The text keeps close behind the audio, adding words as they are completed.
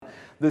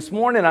This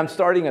morning I'm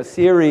starting a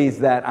series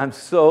that I'm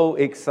so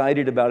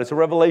excited about. It's a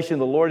revelation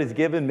the Lord has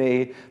given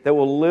me that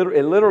will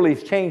literally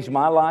change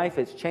my life.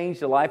 It's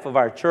changed the life of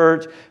our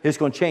church. It's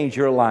going to change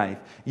your life.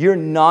 You're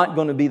not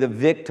going to be the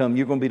victim.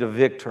 You're going to be the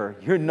victor.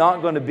 You're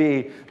not going to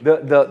be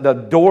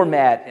the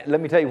doormat.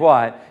 Let me tell you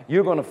what.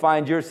 You're going to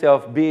find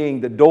yourself being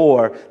the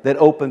door that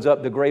opens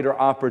up the greater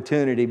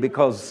opportunity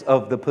because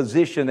of the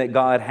position that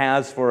God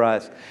has for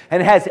us.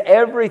 And it has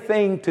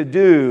everything to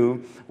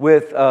do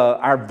with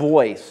our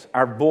voice.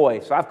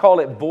 So I've called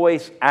it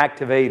Voice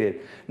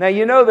Activated. Now,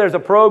 you know there's a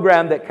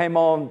program that came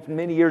on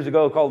many years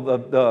ago called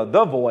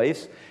The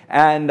Voice.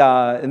 And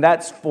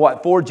that's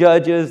what, 4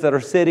 judges that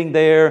are sitting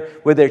there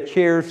with their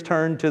chairs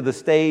turned to the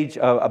stage,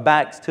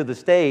 backs to the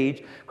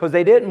stage, because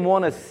they didn't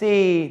want to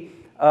see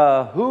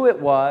who it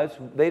was.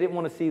 They didn't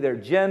want to see their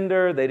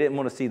gender. They didn't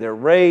want to see their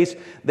race.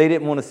 They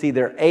didn't want to see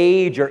their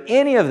age or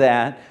any of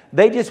that.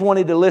 They just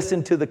wanted to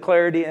listen to the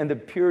clarity and the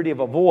purity of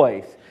a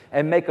voice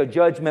and make a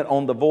judgment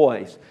on the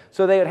voice.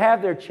 So they would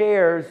have their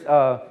chairs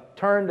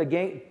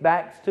turned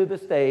backs to the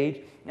stage,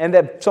 and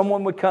that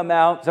someone would come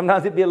out.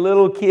 Sometimes it'd be a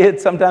little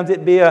kid, sometimes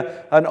it'd be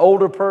an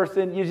older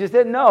person. You just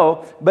didn't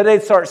know, but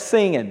they'd start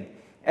singing.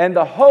 And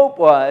the hope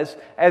was,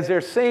 as they're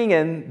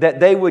singing, that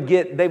they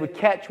would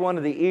catch one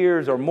of the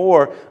ears or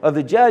more of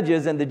the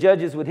judges, and the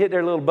judges would hit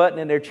their little button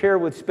and their chair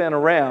would spin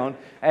around,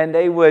 and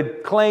they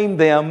would claim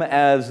them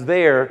as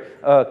their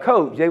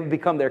coach. They would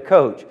become their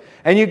coach.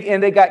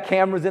 And they got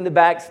cameras in the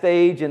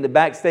backstage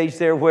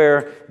there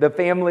where the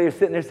family is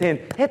sitting there saying,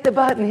 hit the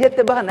button,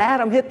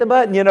 Adam, hit the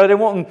button. You know, they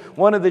want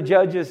one of the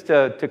judges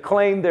to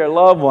claim their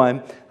loved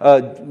one,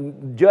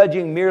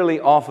 judging merely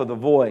off of the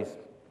voice.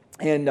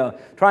 And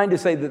trying to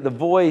say that the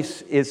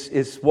voice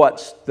is what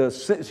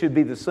should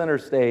be the center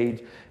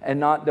stage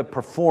and not the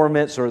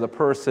performance or the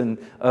person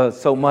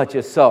so much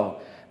as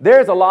so.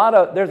 There's a lot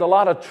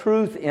of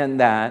truth in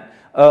that.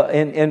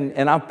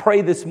 And I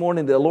pray this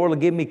morning that the Lord will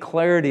give me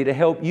clarity to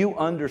help you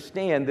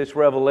understand this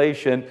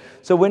revelation.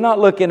 So we're not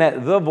looking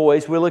at the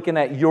voice, we're looking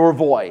at your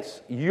voice.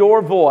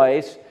 Your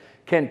voice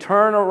can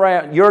turn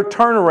around. Your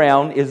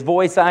turnaround is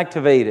voice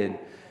activated.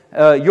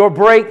 Your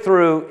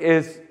breakthrough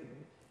is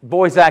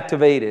voice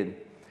activated.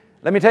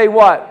 Let me tell you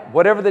what,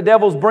 whatever the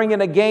devil's bringing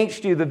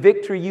against you, the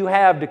victory you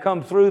have to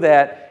come through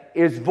that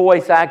is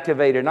voice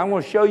activated. And I'm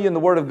going to show you in the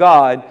Word of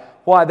God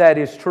why that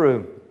is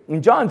true.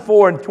 In John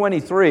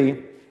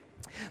 4:23,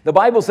 the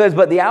Bible says,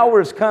 "But the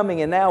hour is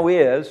coming, and now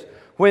is,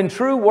 when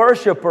true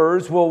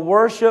worshipers will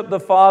worship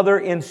the Father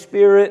in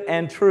spirit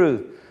and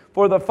truth.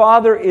 For the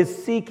Father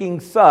is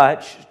seeking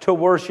such to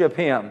worship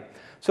Him."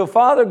 So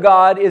Father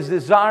God is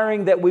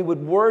desiring that we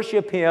would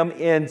worship Him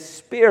in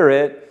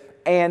spirit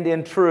and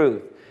in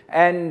truth.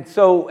 And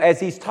so as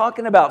He's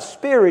talking about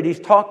spirit, He's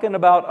talking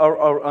about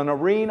an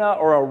arena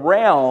or a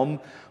realm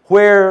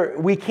where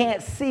we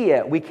can't see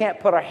it, we can't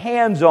put our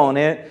hands on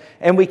it,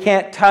 and we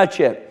can't touch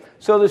it.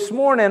 So this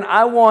morning,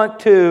 I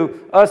want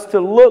us to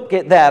look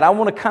at that. I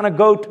want to kind of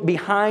go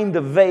behind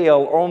the veil,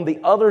 or on the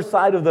other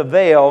side of the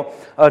veil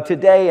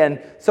today. And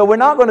so we're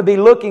not going to be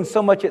looking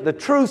so much at the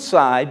truth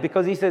side,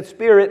 because He said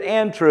spirit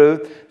and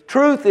truth.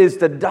 Truth is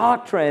the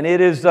doctrine,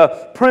 it is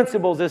the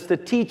principles, it's the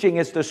teaching,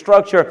 it's the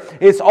structure.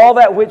 It's all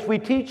that which we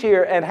teach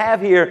here and have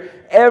here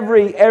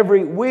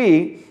every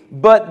week.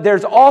 But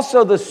there's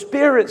also the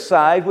spirit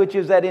side, which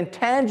is that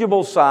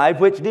intangible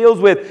side, which deals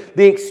with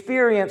the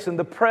experience and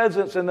the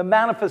presence and the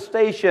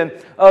manifestation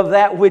of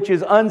that which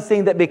is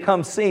unseen that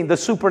becomes seen, the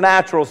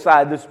supernatural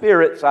side, the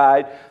spirit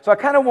side. So I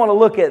kind of want to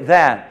look at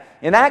that.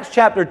 In Acts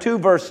chapter 2,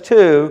 verse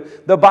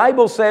 2, the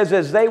Bible says,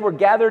 as they were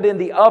gathered in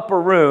the upper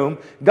room,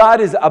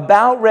 God is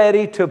about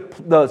ready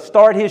to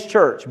start His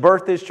church,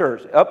 birth His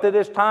church. Up to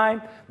this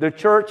time, the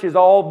church has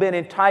all been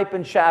in type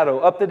and shadow.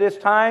 Up to this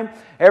time,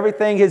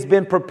 everything has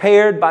been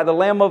prepared by the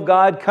Lamb of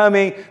God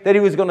coming, that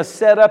He was going to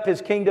set up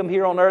His kingdom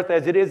here on earth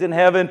as it is in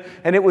heaven,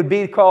 and it would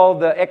be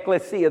called the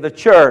ecclesia, the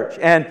church.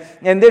 And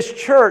this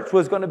church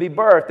was going to be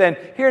birthed. And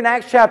here in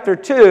Acts chapter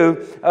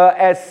 2,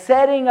 as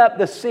setting up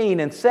the scene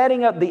and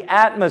setting up the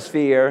atmosphere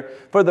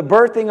for the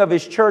birthing of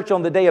His church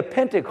on the day of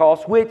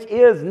Pentecost, which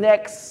is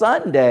next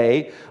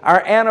Sunday.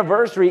 Our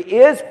anniversary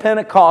is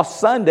Pentecost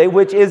Sunday,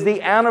 which is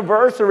the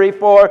anniversary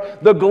for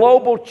the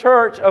global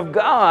church of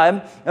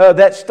God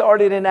that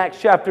started in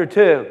Acts chapter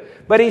 2.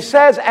 But he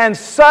says, and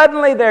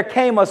suddenly there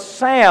came a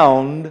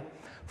sound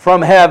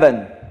from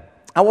heaven.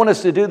 I want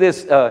us to do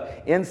this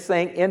in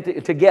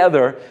sync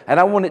together, and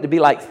I want it to be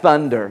like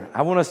thunder.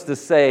 I want us to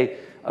say,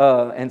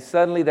 and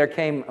suddenly there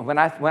came, when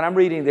I'm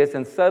reading this,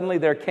 and suddenly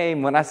there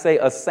came, when I say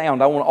a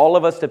sound, I want all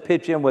of us to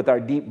pitch in with our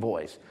deep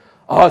voice.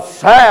 A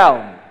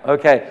sound.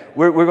 Okay,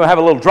 we're going to have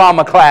a little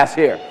drama class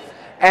here.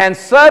 And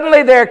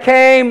suddenly there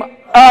came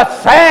a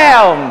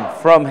sound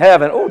from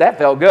heaven. Oh, that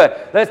felt good.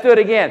 Let's do it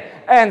again.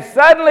 And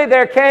suddenly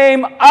there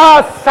came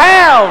a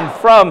sound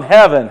from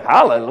heaven.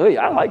 Hallelujah.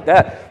 I like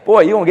that.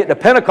 Boy, you're going to get the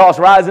Pentecost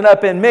rising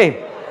up in me.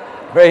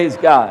 Praise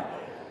God.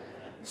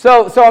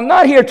 So I'm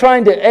not here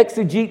trying to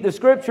exegete the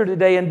Scripture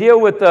today and deal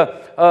with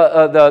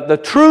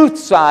the truth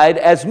side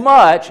as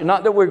much.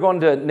 Not that we're going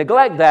to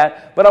neglect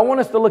that, but I want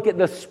us to look at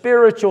the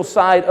spiritual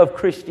side of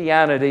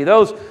Christianity.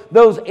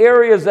 Those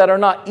areas that are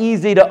not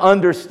easy to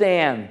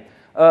understand,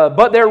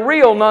 but they're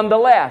real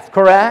nonetheless.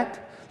 Correct?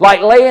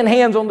 Like laying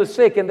hands on the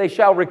sick and they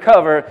shall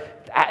recover.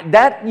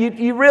 That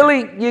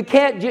you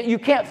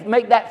can't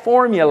make that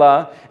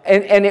formula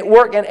and it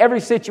work in every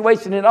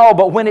situation at all.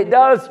 But when it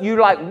does, you're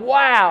like,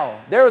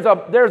 wow, there's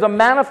a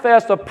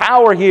manifest of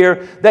power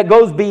here that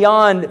goes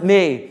beyond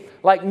me.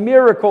 Like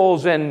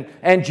miracles and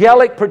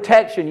angelic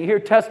protection. You hear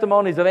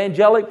testimonies of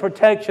angelic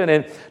protection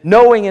and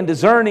knowing and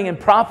discerning and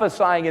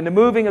prophesying and the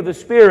moving of the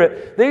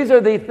Spirit. These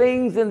are the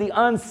things in the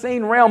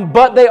unseen realm,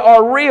 but they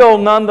are real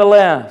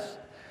nonetheless.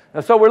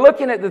 So we're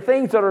looking at the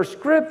things that are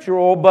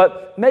scriptural,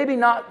 but maybe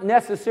not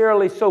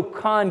necessarily so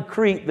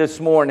concrete this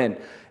morning.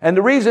 And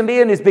the reason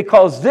being is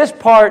because this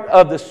part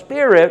of the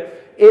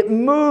Spirit, it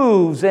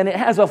moves and it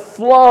has a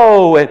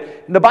flow. And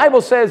the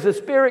Bible says the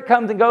Spirit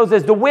comes and goes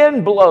as the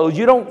wind blows.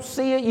 You don't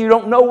see it, you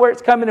don't know where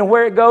it's coming and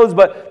where it goes,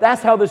 but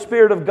that's how the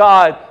Spirit of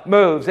God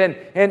moves. And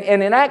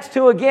in Acts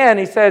 2 again,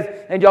 he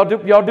says, and y'all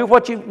do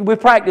what we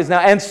practice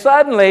now. And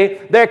suddenly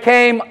there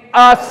came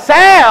a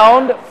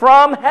sound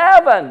from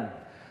heaven.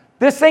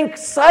 This thing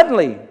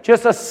suddenly,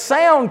 just a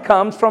sound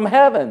comes from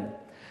heaven.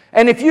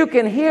 And if you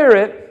can hear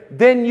it,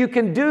 then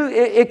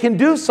it can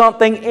do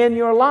something in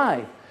your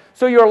life.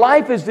 So your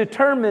life is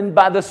determined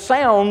by the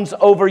sounds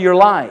over your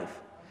life.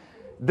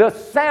 The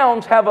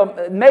sounds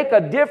make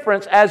a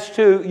difference as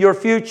to your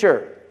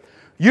future.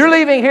 You're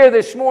leaving here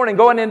this morning,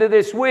 going into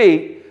this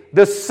week,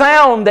 the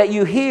sound that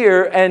you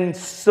hear and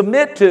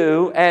submit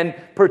to and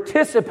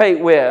participate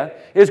with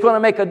is going to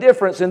make a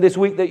difference in this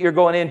week that you're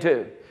going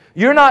into.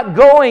 You're not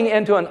going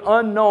into an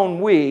unknown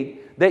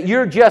week that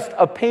you're just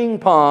a ping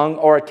pong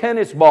or a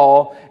tennis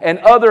ball and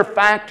other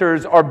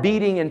factors are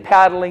beating and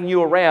paddling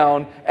you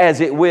around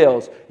as it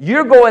wills.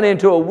 You're going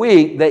into a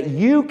week that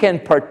you can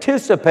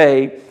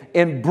participate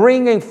in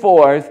bringing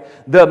forth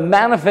the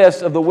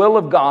manifest of the will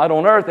of God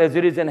on earth as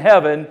it is in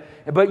heaven,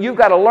 but you've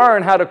got to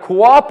learn how to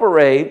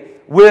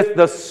cooperate with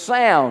the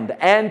sound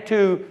and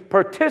to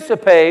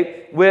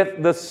participate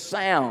with the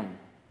sound,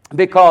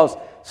 because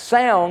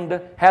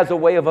sound has a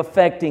way of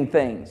affecting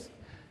things.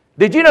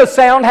 Did you know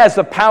sound has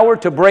the power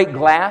to break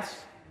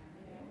glass?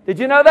 Did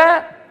you know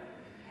that?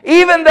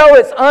 Even though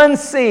it's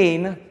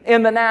unseen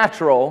in the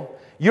natural,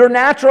 your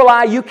natural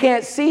eye, you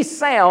can't see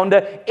sound.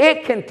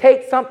 It can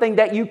take something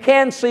that you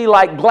can see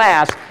like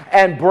glass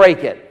and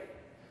break it.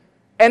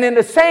 And in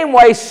the same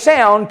way,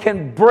 sound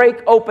can break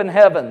open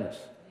heavens.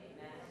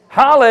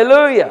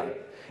 Hallelujah.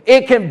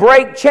 It can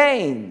break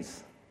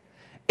chains.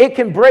 It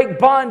can break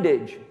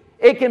bondage.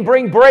 It can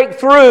bring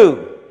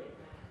breakthrough.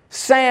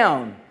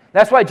 Sound.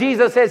 That's why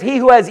Jesus says, he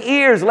who has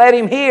ears, let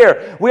him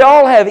hear. We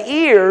all have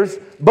ears,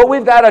 but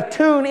we've got to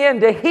tune in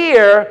to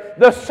hear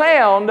the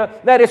sound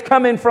that is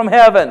coming from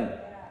heaven.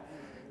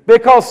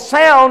 Because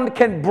sound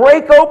can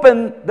break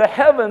open the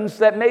heavens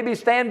that maybe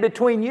stand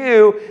between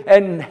you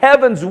and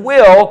heaven's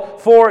will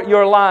for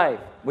your life.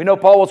 We know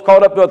Paul was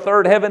called up to a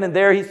third heaven, and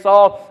there he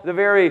saw the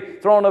very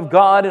throne of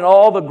God and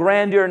all the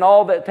grandeur and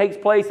all that takes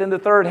place in the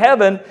third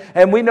heaven.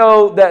 And we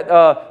know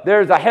that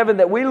there's a heaven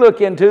that we look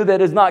into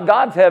that is not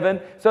God's heaven.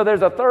 So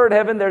there's a third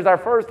heaven, there's our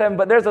first heaven,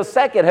 but there's a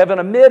second heaven,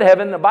 a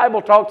mid-heaven. The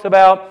Bible talks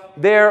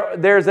about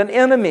there's an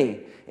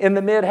enemy in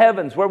the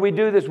mid-heavens, where we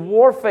do this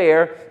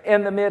warfare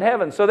in the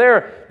mid-heavens. So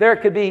there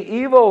could be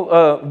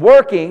evil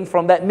working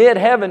from that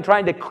mid-heaven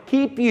trying to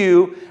keep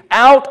you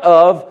out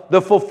of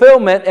the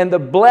fulfillment and the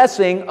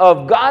blessing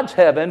of God's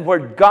heaven, where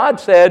God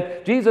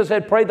said, Jesus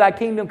said, pray thy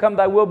kingdom come,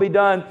 thy will be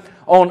done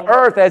on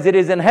earth as it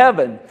is in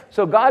heaven.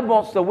 So God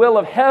wants the will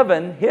of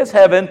heaven, his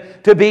heaven,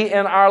 to be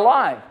in our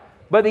life.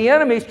 But the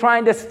enemy's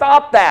trying to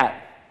stop that.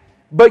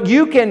 But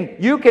you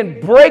can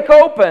break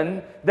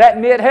open that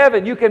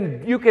mid-heaven. You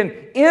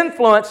can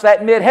influence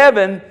that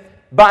mid-heaven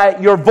by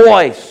your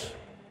voice.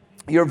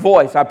 Your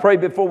voice. I pray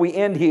before we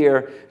end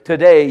here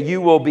today,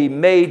 you will be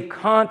made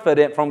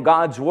confident from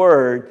God's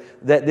Word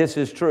that this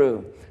is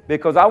true.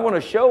 Because I want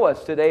to show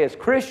us today as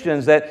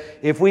Christians that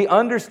if we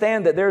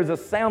understand that there's a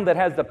sound that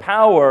has the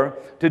power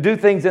to do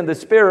things in the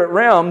spirit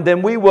realm,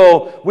 then we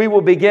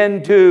will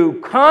begin to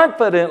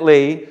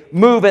confidently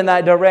move in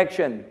that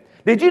direction.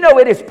 Did you know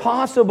it is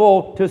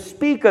possible to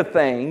speak a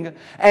thing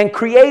and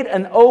create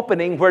an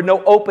opening where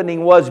no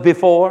opening was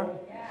before?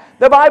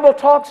 The Bible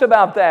talks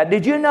about that.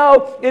 Did you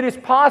know it is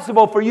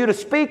possible for you to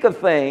speak a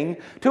thing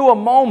to a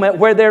moment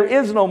where there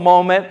is no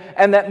moment,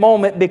 and that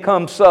moment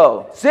becomes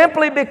so?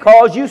 Simply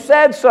because you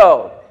said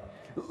so.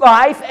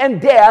 Life and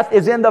death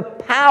is in the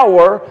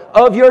power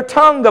of your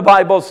tongue, the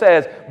Bible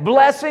says.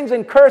 Blessings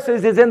and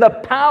curses is in the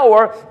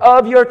power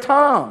of your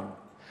tongue.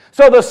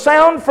 So the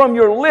sound from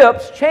your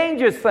lips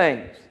changes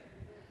things.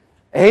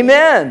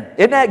 Amen.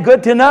 Isn't that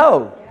good to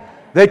know?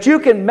 That you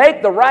can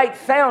make the right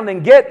sound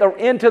and get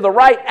into the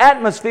right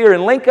atmosphere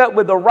and link up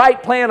with the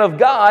right plan of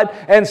God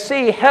and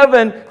see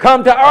heaven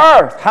come to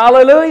earth.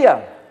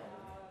 Hallelujah.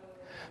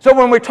 So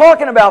when we're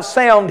talking about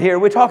sound here,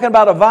 we're talking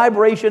about a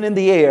vibration in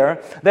the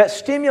air that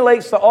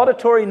stimulates the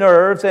auditory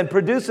nerves and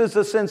produces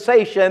the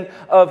sensation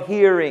of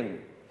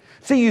hearing.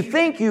 See, you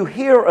think you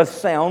hear a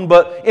sound,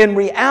 but in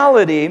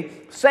reality,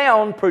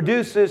 sound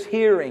produces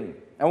hearing.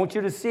 I want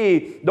you to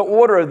see the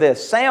order of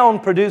this.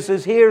 Sound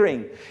produces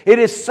hearing. It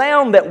is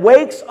sound that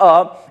wakes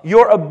up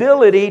your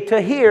ability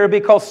to hear,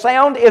 because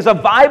sound is a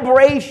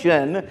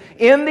vibration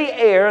in the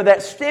air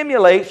that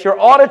stimulates your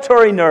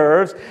auditory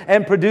nerves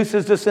and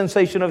produces the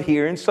sensation of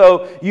hearing.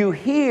 So you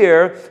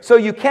hear, so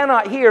you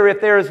cannot hear if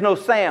there is no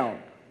sound.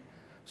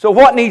 So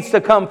what needs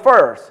to come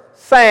first?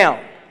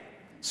 Sound.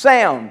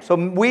 Sound. So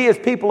we as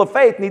people of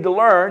faith need to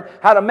learn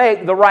how to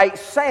make the right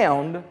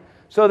sound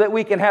so that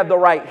we can have the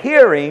right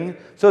hearing,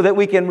 so that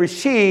we can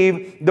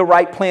receive the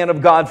right plan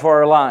of God for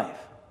our life.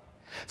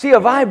 See, a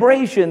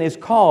vibration is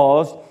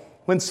caused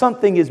when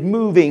something is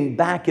moving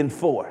back and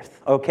forth,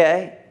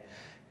 okay?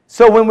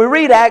 So when we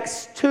read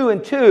Acts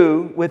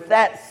 2:2 with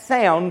that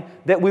sound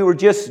that we were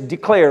just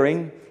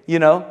declaring,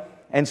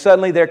 and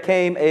suddenly there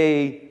came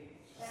a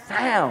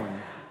sound.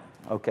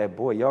 Okay,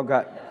 boy, y'all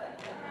got...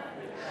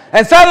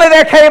 And suddenly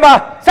there came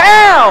a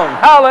sound.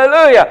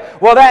 Hallelujah.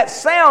 Well, that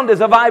sound is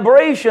a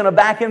vibration of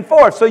back and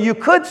forth. So you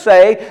could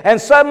say,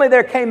 and suddenly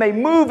there came a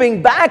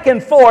moving back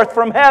and forth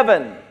from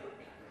heaven.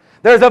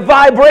 There's a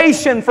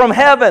vibration from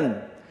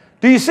heaven.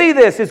 Do you see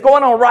this? It's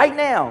going on right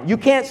now. You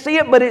can't see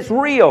it, but it's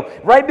real.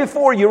 Right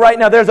before you right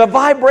now. There's a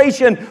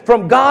vibration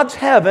from God's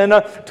heaven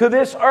to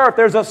this earth.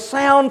 There's a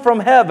sound from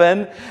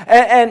heaven.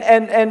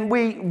 And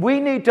we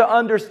need to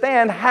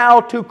understand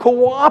how to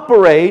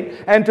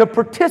cooperate and to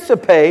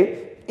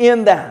participate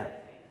in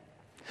that.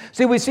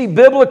 See, we see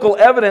biblical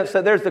evidence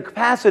that there's the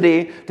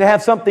capacity to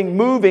have something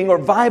moving or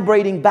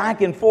vibrating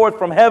back and forth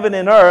from heaven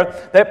and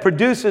earth that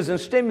produces and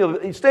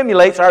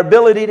stimulates our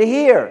ability to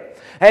hear.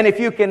 And if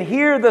you can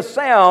hear the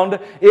sound,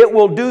 it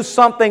will do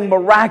something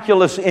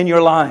miraculous in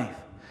your life.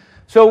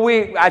 So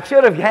I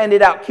should have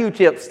handed out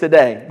Q-tips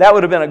today. That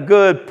would have been a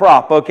good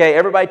prop, okay?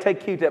 Everybody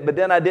take Q-tip, but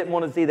then I didn't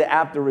want to see the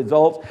after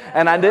results,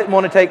 and I didn't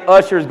want to take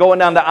ushers going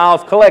down the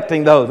aisles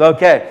collecting those,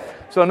 okay?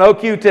 So no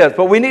Q-tips.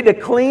 But we need to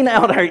clean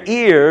out our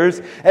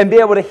ears and be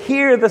able to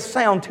hear the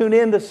sound, tune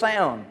in to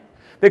sound.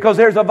 Because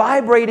there's a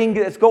vibrating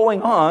that's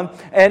going on,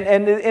 and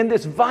in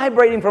this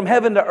vibrating from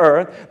heaven to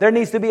earth, there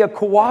needs to be a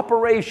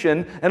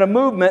cooperation and a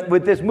movement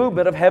with this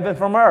movement of heaven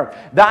from earth.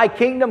 Thy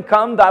kingdom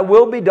come, thy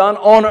will be done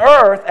on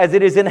earth as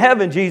it is in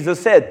heaven, Jesus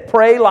said.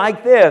 Pray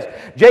like this.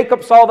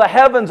 Jacob saw the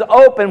heavens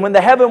open. When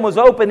the heaven was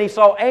open, he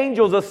saw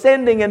angels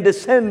ascending and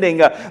descending.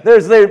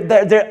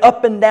 They're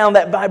up and down,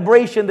 that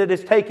vibration that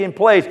is taking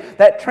place,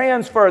 that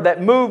transfer,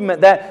 that movement,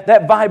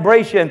 that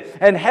vibration.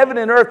 And heaven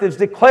and earth is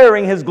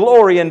declaring His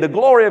glory, and the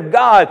glory of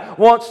God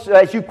wants,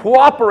 as you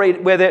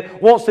cooperate with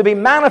it, wants to be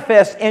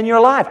manifest in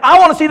your life. I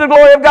want to see the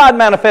glory of God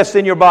manifest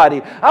in your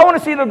body. I want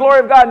to see the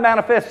glory of God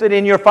manifested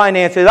in your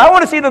finances. I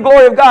want to see the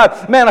glory of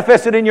God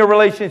manifested in your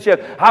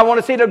relationship. I want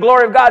to see the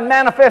glory of God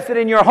manifested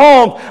in your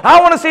home. I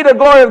want to see the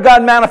glory of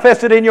God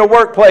manifested in your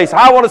workplace.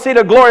 I want to see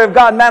the glory of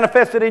God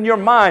manifested in your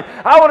mind.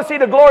 I want to see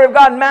the glory of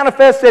God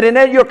manifested in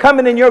you're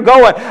coming and you're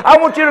going. I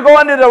want you to go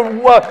into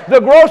the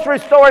grocery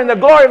store and the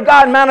glory of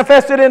God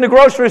manifested in the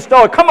grocery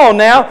store. Come on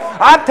now.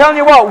 I'm telling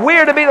you what,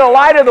 we're to be the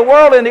light of the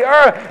world and the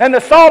earth and the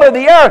salt of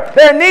the earth.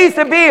 There needs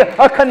to be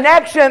a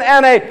connection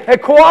and a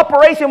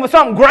cooperation with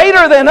something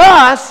greater than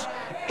us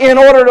in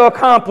order to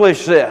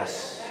accomplish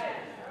this.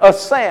 A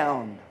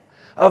sound,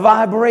 a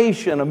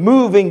vibration, a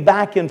moving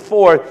back and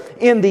forth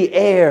in the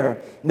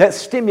air that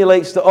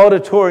stimulates the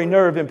auditory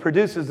nerve and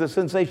produces the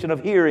sensation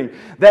of hearing.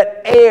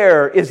 That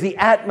air is the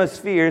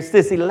atmosphere. It's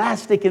this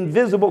elastic,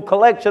 invisible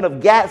collection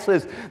of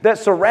gases that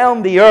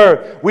surround the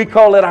earth. We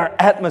call it our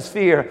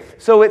atmosphere.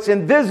 So it's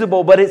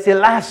invisible, but it's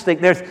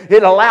elastic.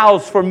 It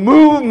allows for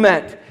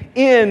movement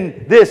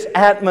in this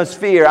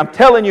atmosphere. I'm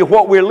telling you,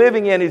 what we're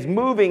living in is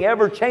moving,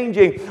 ever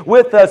changing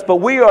with us, but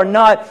we are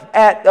not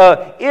at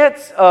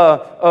its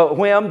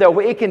whim that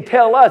it can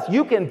tell us.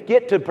 You can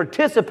get to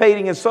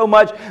participating in so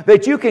much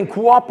that you can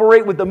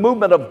cooperate with the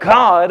movement of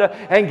God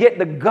and get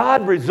the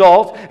God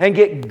results and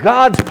get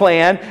God's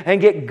plan and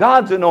get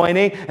God's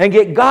anointing and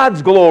get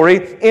God's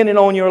glory in and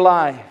on your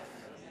life.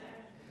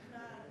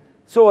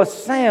 So a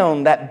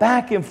sound, that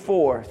back and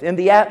forth in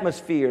the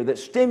atmosphere that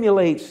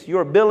stimulates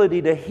your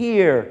ability to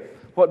hear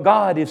what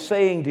God is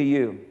saying to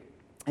you.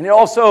 And it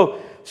also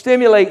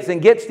stimulates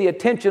and gets the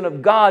attention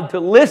of God to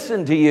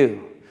listen to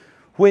you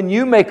when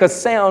you make a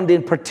sound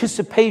in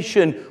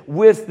participation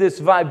with this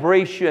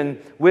vibration,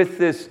 with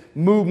this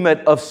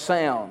movement of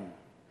sound.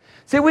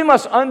 See, we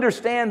must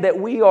understand that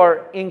we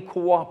are in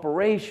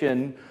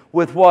cooperation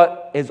with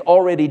what is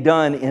already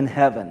done in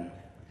heaven.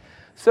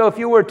 So if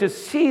you were to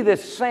see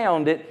this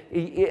sound,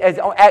 as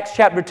Acts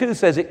chapter 2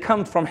 says, it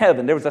comes from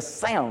heaven. There was a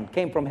sound,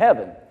 came from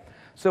heaven.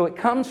 So it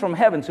comes from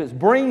heaven. So it's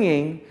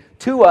bringing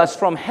to us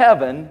from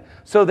heaven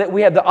so that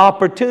we have the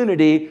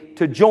opportunity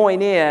to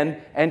join in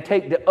and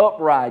take the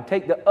upride,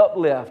 take the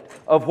uplift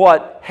of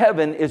what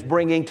heaven is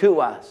bringing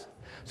to us.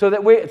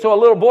 so a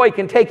little boy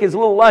can take his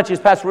little lunch, as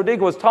Pastor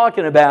Rodrigo was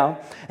talking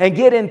about, and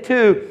get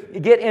into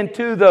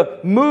the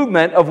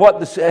movement of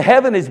what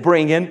heaven is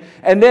bringing.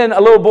 And then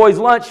a little boy's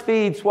lunch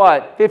feeds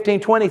what? 15,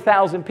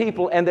 20,000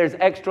 people, and there's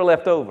extra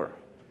left over.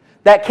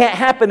 That can't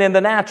happen in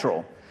the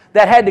natural.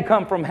 That had to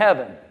come from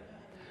heaven.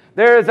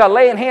 There's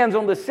laying hands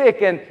on the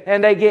sick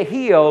and they get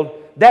healed.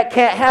 That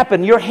can't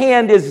happen.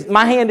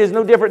 My hand is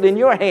no different than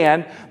your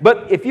hand.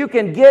 But if you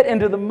can get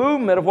into the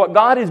movement of what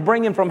God is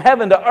bringing from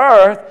heaven to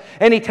earth,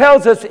 and He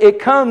tells us it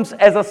comes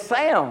as a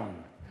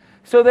sound.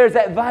 So there's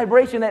that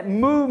vibration, that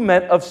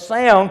movement of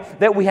sound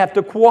that we have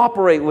to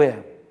cooperate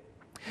with.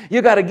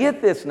 You got to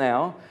get this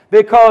now,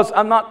 because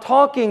I'm not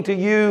talking to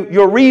you,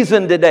 your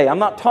reason today. I'm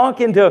not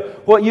talking to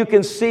what you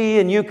can see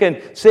and you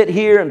can sit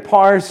here and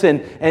parse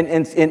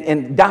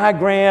and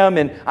diagram.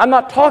 And I'm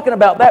not talking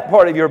about that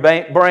part of your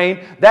brain.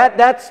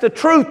 That's the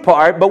truth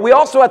part. But we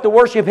also have to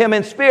worship Him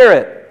in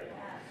spirit.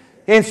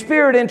 In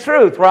spirit and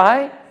truth,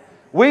 right?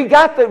 We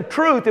got the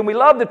truth and we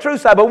love the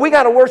truth side, but we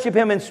got to worship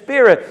Him in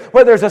spirit,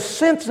 where there's a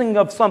sensing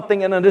of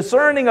something and a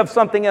discerning of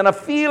something and a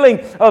feeling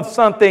of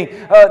something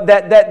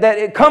that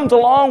it comes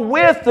along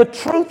with the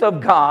truth of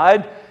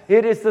God.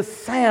 It is the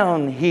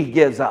sound He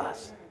gives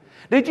us.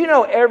 Did you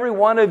know every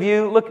one of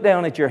you, look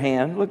down at your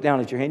hand,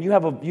 you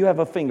have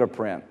a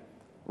fingerprint,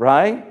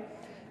 right?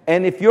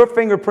 And if your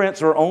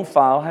fingerprints are on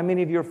file, how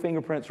many of your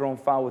fingerprints are on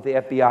file with the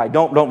FBI?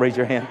 Don't raise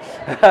your hand.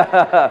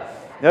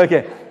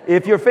 Okay.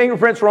 If your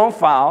fingerprints are on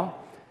file,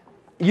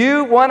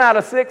 1 out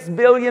of 6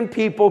 billion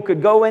people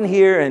could go in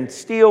here and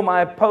steal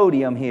my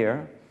podium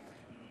here.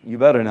 You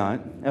better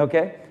not,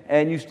 okay?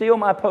 And you steal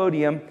my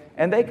podium,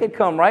 and they could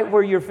come right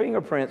where your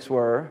fingerprints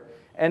were,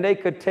 and they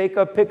could take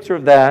a picture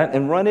of that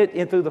and run it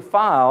into the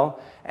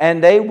file,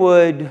 and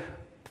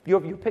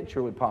your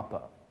picture would pop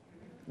up.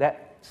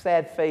 That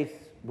sad face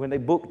when they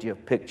booked your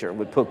picture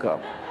would pop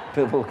up.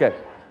 Okay.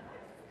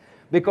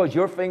 Because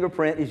your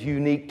fingerprint is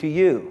unique to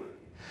you.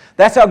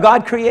 That's how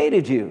God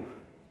created you.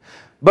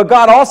 But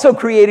God also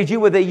created you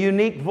with a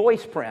unique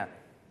voice print.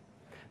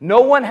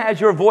 No one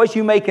has your voice.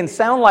 You can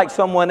sound like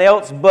someone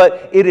else,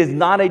 but it is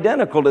not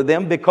identical to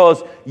them,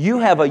 because you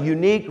have a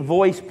unique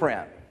voice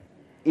print.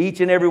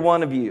 Each and every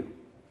one of you.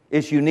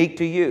 It's unique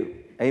to you.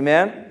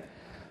 Amen?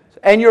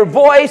 And your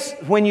voice,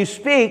 when you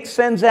speak,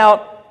 sends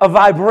out a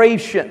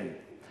vibration,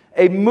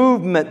 a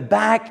movement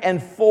back and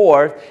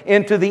forth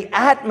into the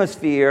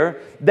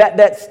atmosphere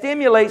that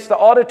stimulates the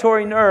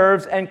auditory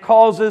nerves and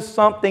causes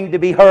something to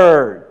be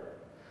heard.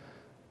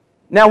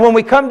 Now, when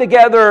we come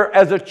together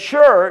as a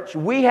church,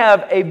 we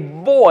have a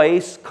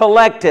voice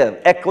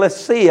collective,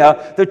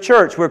 ecclesia, the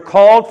church. We're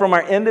called from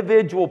our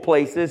individual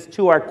places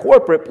to our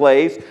corporate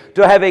place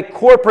to have a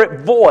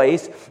corporate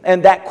voice,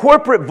 and that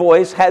corporate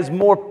voice has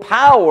more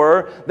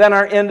power than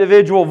our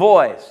individual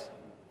voice.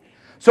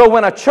 So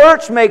when a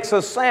church makes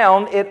a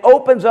sound, it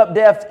opens up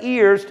deaf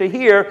ears to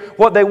hear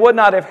what they would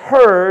not have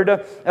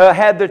heard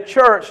had the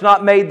church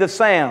not made the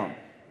sound.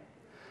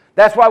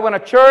 That's why when a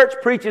church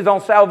preaches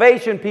on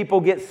salvation, people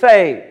get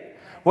saved.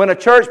 When a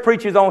church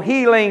preaches on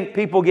healing,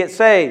 people get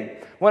saved.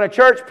 When a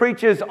church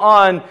preaches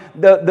on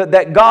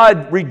that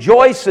God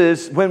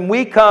rejoices when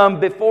we come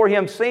before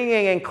Him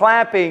singing and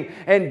clapping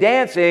and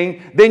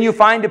dancing, then you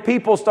find the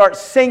people start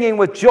singing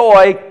with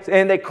joy,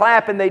 and they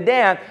clap and they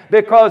dance,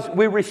 because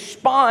we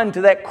respond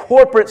to that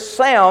corporate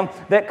sound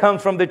that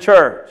comes from the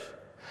church.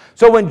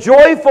 So when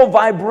joyful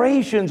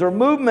vibrations or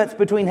movements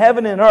between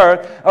heaven and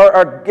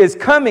earth is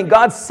coming,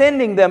 God's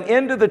sending them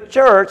into the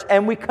church,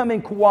 and we come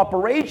in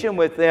cooperation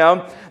with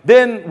them,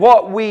 then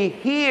what we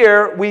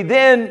hear, we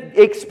then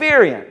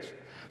experience.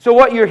 So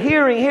what you're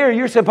hearing here,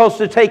 you're supposed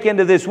to take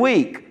into this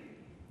week.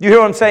 You hear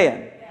what I'm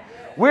saying?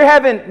 We're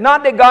having,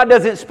 not that God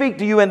doesn't speak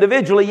to you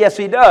individually, yes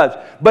He does,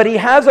 but He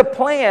has a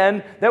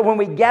plan that when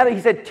we gather,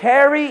 He said,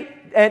 tarry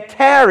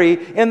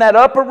in that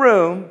upper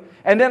room.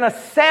 And then a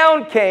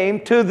sound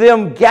came to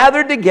them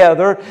gathered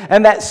together,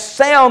 and that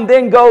sound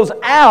then goes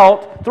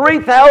out.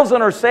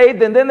 3,000 are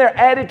saved, and then they're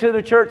added to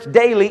the church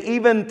daily,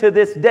 even to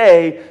this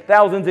day,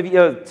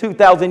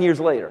 2,000 years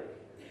later.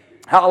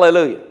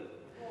 Hallelujah.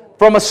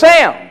 From a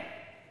sound.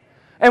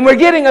 And we're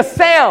getting a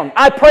sound.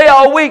 I pray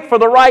all week for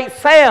the right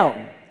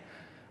sound.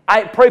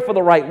 I pray for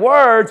the right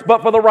words,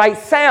 but for the right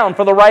sound,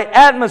 for the right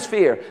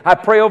atmosphere. I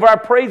pray over our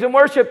praise and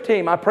worship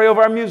team. I pray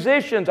over our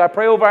musicians. I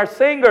pray over our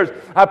singers.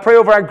 I pray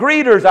over our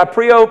greeters. I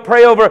pray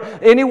over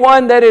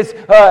anyone that is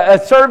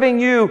serving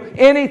you,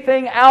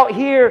 anything out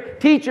here,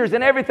 teachers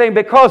and everything,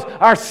 because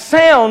our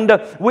sound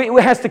we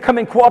has to come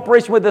in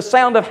cooperation with the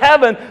sound of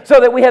heaven, so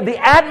that we have the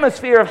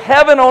atmosphere of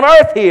heaven on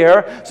earth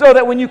here, so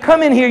that when you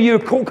come in here, you're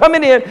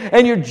coming in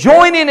and you're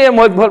joining in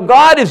with what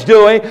God is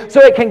doing,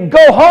 so it can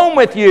go home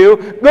with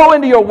you, go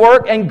into your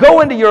work, and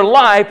go into your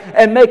life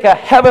and make a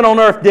heaven on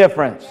earth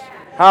difference.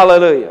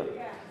 Hallelujah.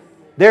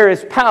 There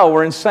is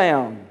power in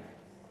sound.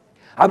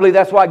 I believe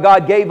that's why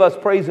God gave us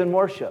praise and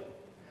worship.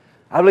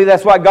 I believe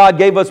that's why God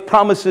gave us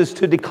promises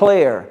to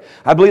declare.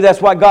 I believe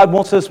that's why God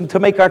wants us to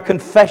make our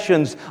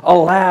confessions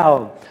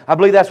aloud. I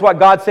believe that's why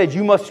God says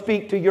you must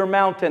speak to your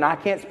mountain. I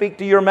can't speak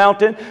to your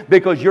mountain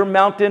because your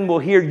mountain will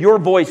hear your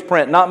voice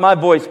print, not my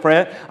voice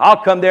print.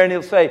 I'll come there and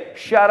he'll say,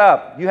 shut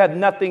up. You have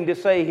nothing to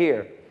say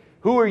here.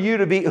 Who are you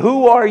to be?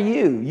 Who are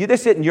you?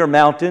 This isn't your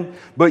mountain,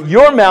 but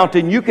your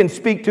mountain you can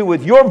speak to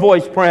with your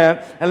voice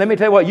print. And let me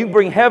tell you what, you can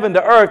bring heaven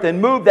to earth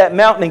and move that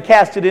mountain and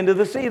cast it into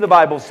the sea, the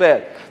Bible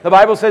said. The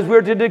Bible says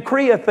we're to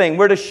decree a thing,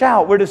 we're to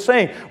shout, we're to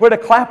sing, we're to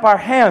clap our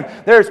hands.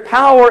 There's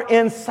power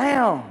in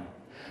sound.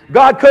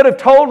 God could have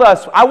told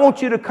us, I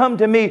want you to come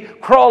to me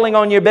crawling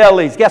on your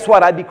bellies. Guess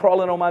what? I'd be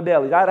crawling on my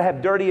bellies. I'd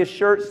have dirtiest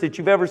shirts that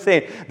you've ever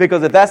seen.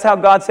 Because if that's how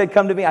God said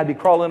come to me, I'd be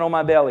crawling on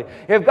my belly.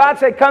 If God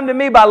said come to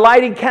me by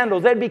lighting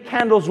candles, there'd be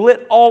candles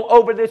lit all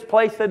over this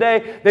place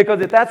today.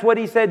 Because if that's what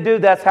He said do,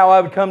 that's how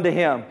I would come to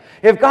Him.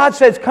 If God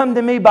says come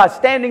to me by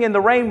standing in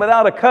the rain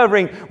without a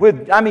covering,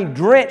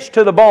 drenched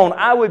to the bone,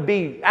 I would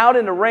be out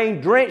in the rain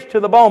drenched to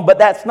the bone. But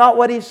that's not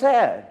what He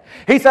said.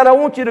 He said, I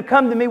want you to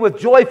come to me with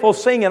joyful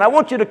singing. I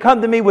want you to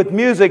come to me with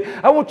music.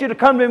 I want you to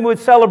come to me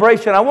with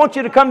celebration. I want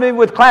you to come to me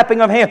with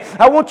clapping of hands.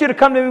 I want you to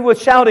come to me with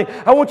shouting.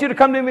 I want you to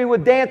come to me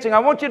with dancing. I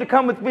want you to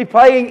come with me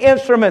playing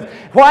instruments.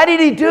 Why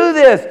did He do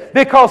this?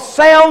 Because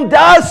sound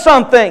does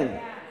something.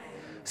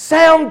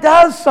 Sound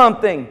does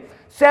something.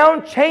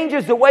 Sound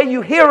changes the way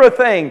you hear a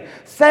thing.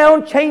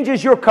 Sound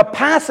changes your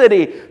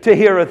capacity to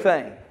hear a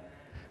thing.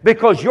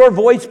 Because your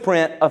voice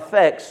print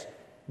affects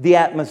the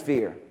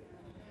atmosphere.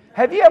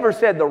 Have you ever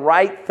said the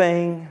right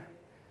thing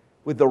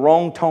with the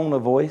wrong tone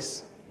of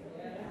voice?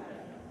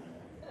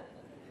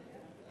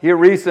 Here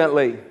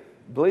recently,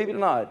 believe it or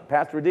not,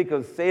 Pastor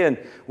Ridico's saying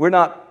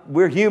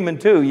we're human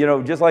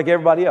too, just like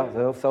everybody else.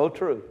 Oh, so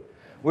true.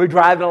 We're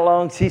driving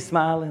along, she's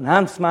smiling,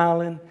 I'm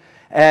smiling,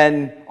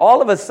 and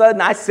all of a sudden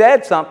I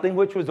said something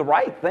which was the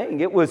right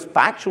thing. It was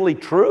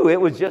factually true. It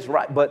was just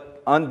right,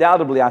 but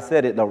undoubtedly I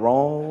said it the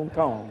wrong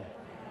tone.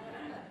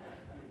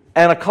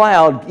 And a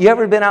cloud, you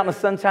ever been out on a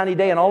sunshiny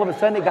day and all of a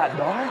sudden it got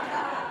dark?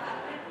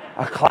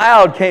 A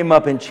cloud came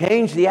up and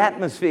changed the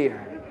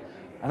atmosphere.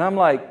 And I'm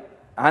like,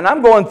 and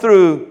I'm going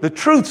through the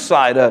truth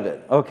side of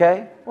it,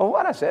 okay? Well,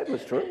 what I said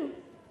was true.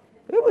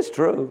 It was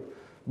true.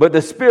 But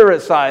the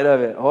spirit side of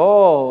it,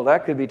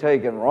 that could be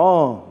taken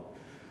wrong.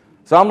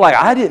 So I'm like,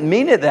 I didn't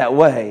mean it that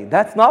way.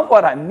 That's not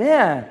what I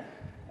meant.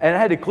 And I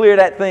had to clear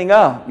that thing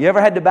up. You ever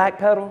had to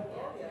backpedal?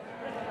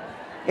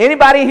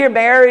 Anybody here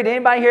married?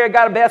 Anybody here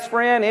got a best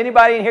friend?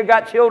 Anybody in here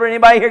got children?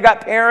 Anybody here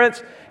got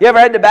parents? You ever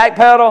had to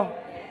backpedal?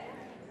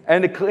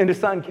 And the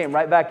sun came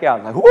right back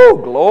out. Like,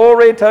 whoo,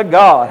 glory to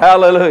God.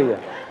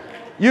 Hallelujah.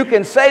 You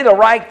can say the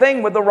right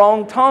thing with the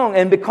wrong tongue.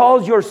 And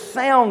because your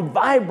sound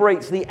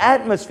vibrates the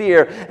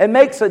atmosphere and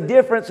makes a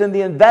difference in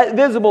the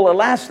invisible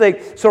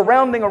elastic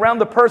surrounding around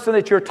the person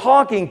that you're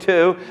talking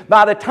to,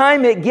 by the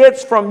time it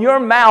gets from your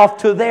mouth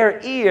to their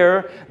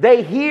ear,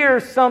 they hear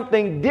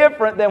something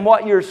different than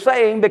what you're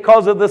saying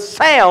because of the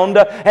sound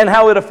and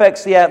how it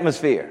affects the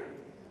atmosphere.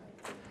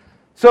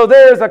 So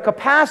there's a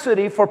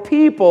capacity for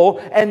people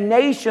and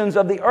nations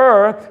of the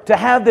earth to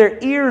have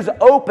their ears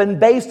open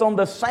based on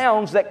the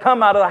sounds that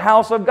come out of the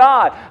house of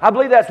God. I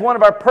believe that's one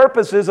of our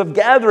purposes of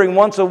gathering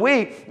once a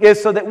week,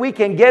 is so that we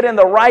can get in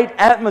the right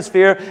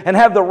atmosphere and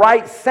have the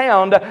right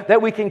sound that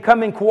we can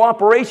come in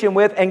cooperation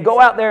with and go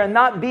out there and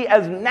not be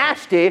as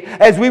nasty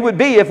as we would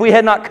be if we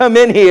had not come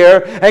in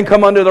here and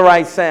come under the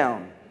right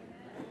sound.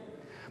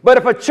 But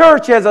if a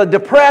church has a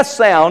depressed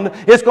sound,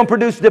 it's going to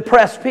produce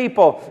depressed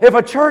people. If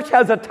a church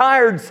has a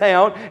tired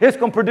sound, it's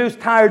going to produce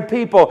tired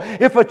people.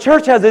 If a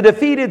church has a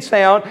defeated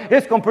sound,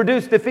 it's going to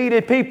produce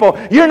defeated people.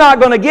 You're not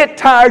going to get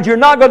tired, you're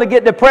not going to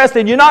get depressed,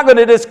 and you're not going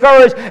to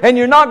discourage, and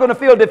you're not going to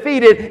feel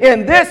defeated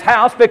in this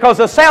house, because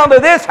the sound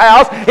of this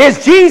house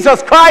is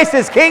Jesus Christ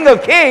is King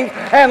of Kings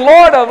and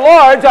Lord of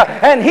Lords,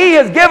 and He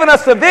has given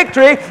us the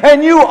victory,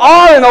 and you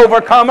are an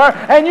overcomer,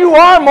 and you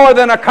are more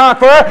than a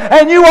conqueror,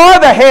 and you are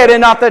the head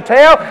and not the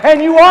tail,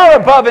 and you are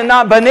above and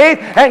not beneath,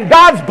 and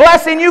God's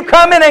blessing you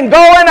coming and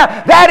going.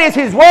 That is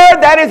His word,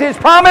 that is His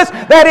promise,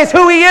 that is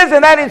who He is,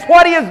 and that is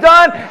what He has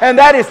done, and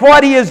that is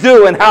what He is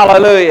doing.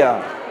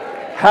 Hallelujah.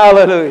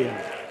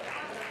 Hallelujah.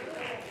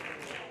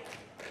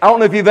 I don't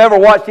know if you've ever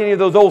watched any of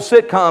those old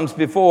sitcoms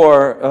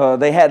before.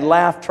 They had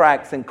laugh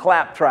tracks and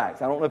clap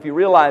tracks. I don't know if you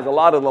realize a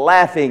lot of the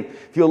laughing,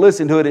 if you'll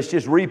listen to it, it's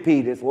just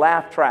repeat. It's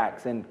laugh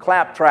tracks and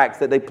clap tracks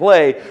that they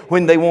play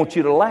when they want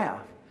you to laugh.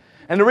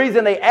 And the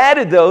reason they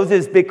added those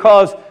is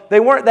because they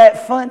weren't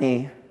that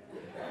funny.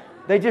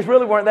 They just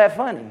really weren't that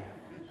funny.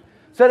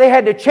 So they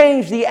had to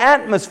change the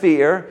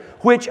atmosphere,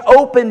 which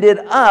opened it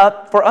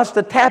up for us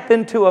to tap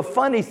into a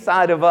funny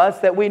side of us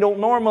that we don't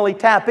normally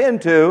tap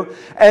into.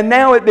 And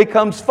now it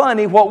becomes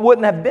funny what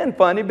wouldn't have been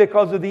funny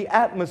because of the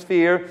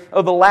atmosphere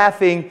of the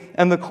laughing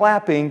and the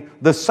clapping,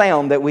 the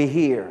sound that we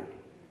hear.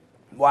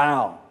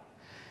 Wow.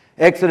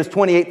 Exodus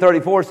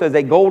 28:34 says,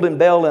 a golden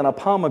bell and a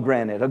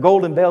pomegranate. A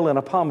golden bell and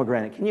a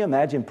pomegranate. Can you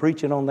imagine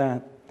preaching on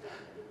that?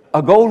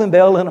 A golden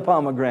bell and a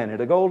pomegranate.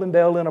 A golden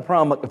bell and a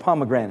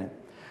pomegranate.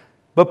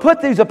 But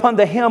put these upon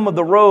the hem of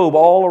the robe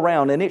all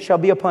around, and it shall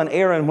be upon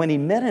Aaron when he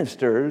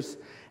ministers,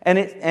 and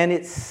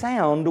its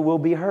sound will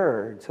be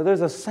heard. So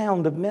there's a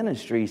sound of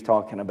ministry he's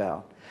talking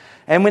about.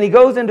 And when he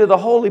goes into the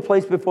holy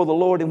place before the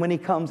Lord, and when he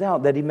comes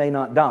out, that he may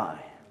not die.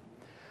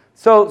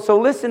 So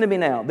listen to me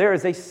now. There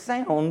is a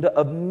sound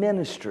of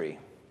ministry.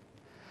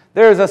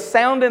 There is a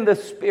sound in the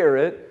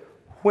Spirit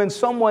when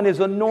someone is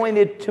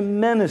anointed to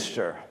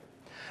minister.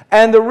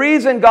 And the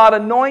reason God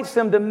anoints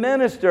them to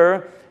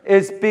minister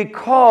is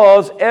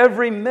because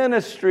every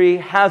ministry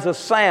has a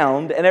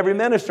sound, and every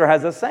minister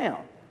has a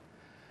sound.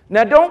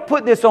 Now, don't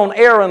put this on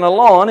Aaron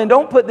alone, and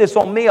don't put this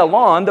on me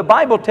alone. The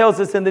Bible tells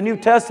us in the New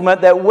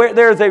Testament that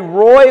there is a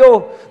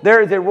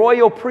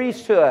royal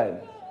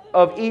priesthood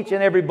of each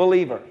and every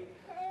believer.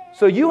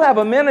 So you have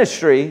a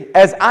ministry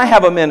as I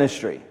have a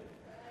ministry.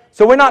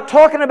 So we're not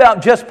talking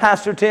about just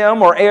Pastor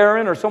Tim or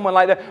Aaron or someone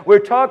like that. We're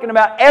talking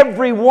about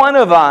every one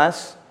of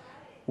us.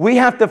 We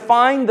have to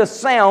find the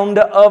sound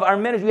of our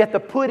ministry. We have to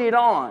put it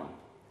on.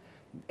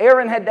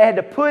 Aaron had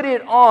to put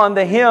it on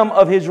the hem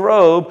of his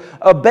robe,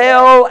 a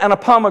bell and a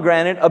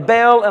pomegranate,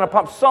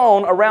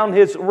 sewn around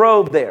his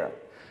robe there.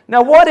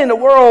 Now, what in the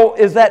world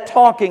is that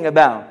talking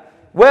about?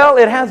 Well,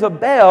 it has a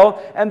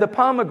bell and the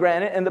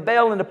pomegranate, and the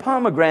bell and the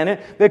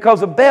pomegranate,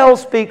 because a bell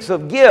speaks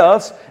of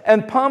gifts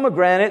and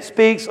pomegranate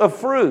speaks of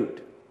fruit.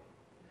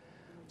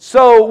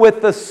 So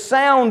with the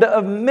sound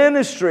of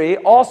ministry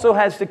also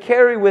has to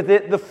carry with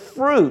it the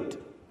fruit.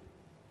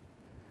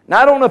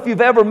 Now, I don't know if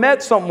you've ever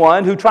met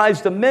someone who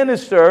tries to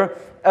minister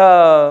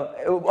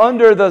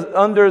under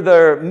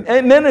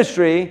their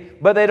ministry,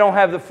 but they don't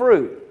have the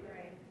fruit.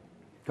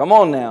 Come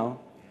on now.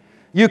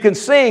 You can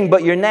sing,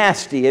 but you're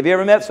nasty. Have you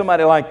ever met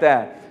somebody like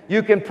that?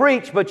 You can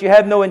preach, but you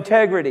have no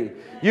integrity.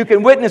 You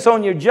can witness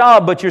on your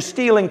job, but you're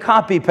stealing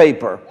copy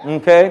paper.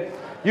 Okay?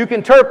 You can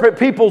interpret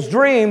people's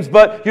dreams,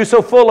 but you're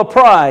so full of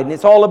pride, and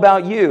it's all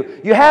about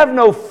you. You have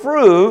no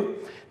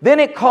fruit,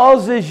 then it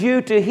causes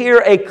you to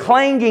hear a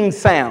clanging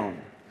sound.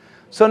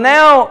 So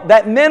now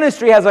that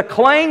ministry has a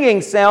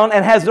clanging sound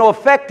and has no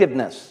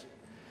effectiveness.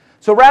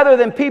 So rather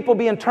than people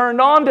being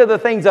turned on to the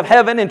things of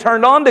heaven and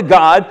turned on to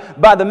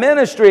God by the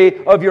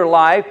ministry of your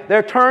life,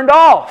 they're turned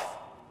off.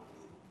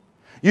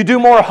 You do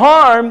more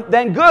harm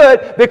than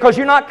good because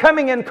you're not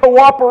coming in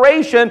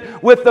cooperation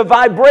with the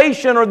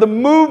vibration or the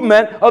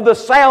movement of the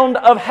sound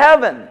of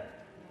heaven.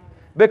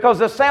 Because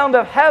the sound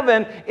of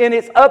heaven in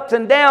its ups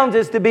and downs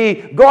is to be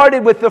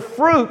guarded with the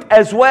fruit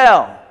as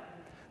well.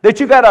 That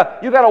you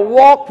gotta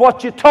walk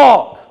what you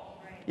talk.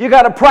 You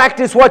gotta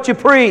practice what you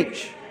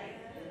preach.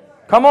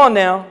 Come on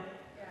now.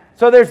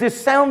 So there's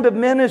this sound of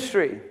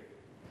ministry.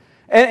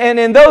 And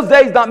in those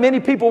days, not many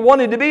people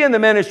wanted to be in the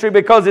ministry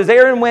because as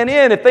Aaron went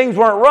in, if things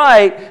weren't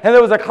right and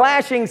there was a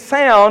clashing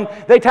sound,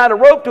 they tied a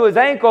rope to his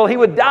ankle, he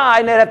would die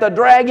and they'd have to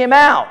drag him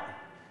out.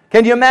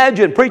 Can you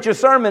imagine? Preach a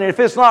sermon, and if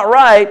it's not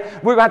right,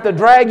 we're going to have to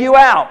drag you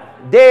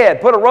out. Dead.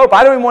 Put a rope.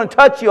 I don't even want to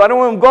touch you. I don't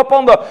want to go up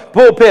on the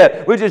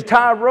pulpit. We just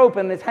tie a rope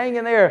and it's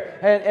hanging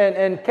there.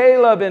 And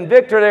Caleb and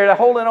Victor, they're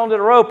holding onto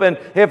the rope. And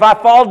if I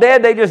fall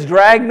dead, they just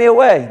drag me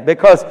away.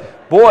 Because,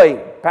 boy,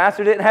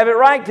 Pastor didn't have it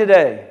right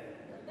today.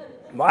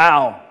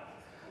 Wow.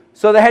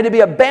 So there had to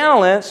be a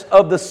balance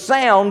of the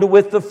sound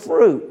with the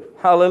fruit.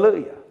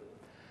 Hallelujah.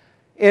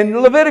 In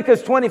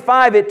Leviticus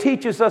 25, it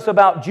teaches us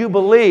about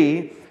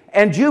Jubilee.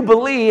 And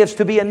Jubilee is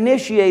to be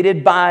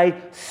initiated by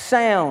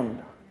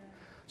sound.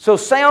 So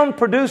sound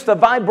produced a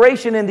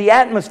vibration in the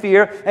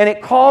atmosphere, and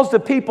it caused the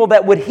people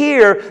that would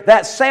hear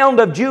that sound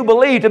of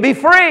Jubilee to be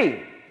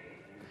free.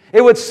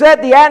 It would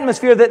set the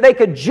atmosphere that they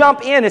could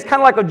jump in. It's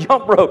kind of like a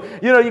jump rope.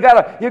 You know,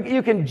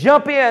 you can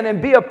jump in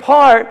and be a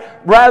part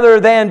rather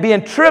than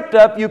being tripped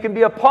up. You can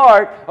be a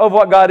part of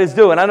what God is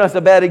doing. I know it's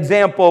a bad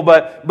example,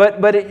 but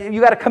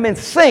you got to come in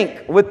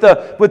sync with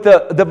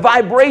the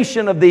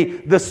vibration of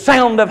the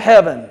sound of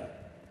heaven.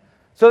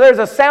 So there's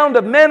a sound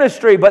of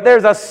ministry, but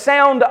there's a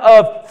sound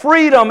of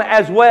freedom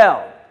as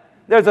well.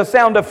 There's a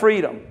sound of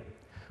freedom.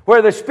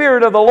 Where the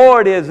Spirit of the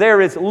Lord is,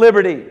 there is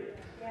liberty.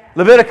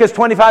 Leviticus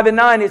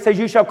 25:9, it says,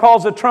 "You shall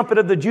cause the trumpet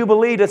of the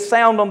Jubilee to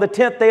sound on the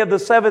 10th day of the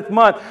 7th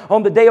month.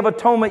 On the day of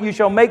atonement you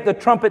shall make the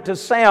trumpet to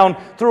sound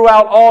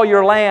throughout all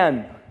your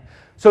land."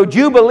 So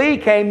Jubilee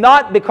came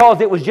not because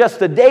it was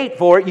just a date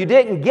for it. You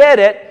didn't get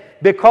it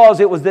because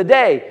it was the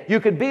day. You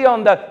could be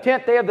on the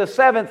 10th day of the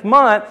 7th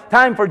month,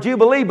 time for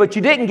Jubilee, but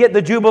you didn't get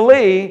the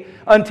Jubilee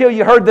until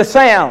you heard the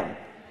sound.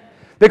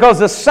 Because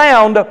the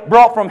sound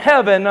brought from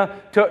heaven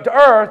to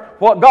earth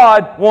what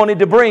God wanted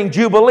to bring,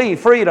 Jubilee,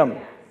 freedom.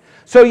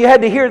 So you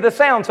had to hear the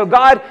sound. So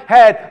God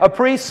had a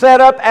priest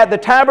set up at the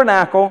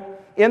tabernacle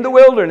in the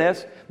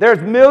wilderness. There's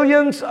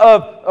millions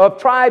of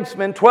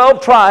tribesmen,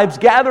 12 tribes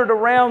gathered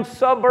around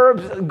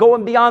suburbs,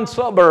 going beyond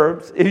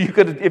suburbs, if you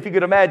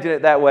could imagine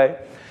it that way.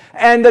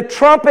 And the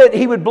trumpet,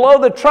 he would blow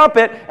the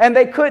trumpet, and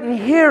they couldn't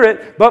hear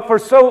it, but for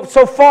so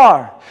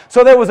far.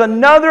 So there was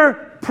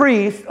another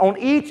priests on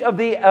each of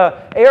the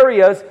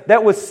areas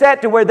that was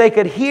set to where they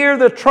could hear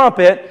the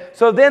trumpet,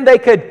 so then they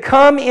could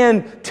come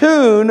in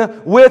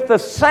tune with the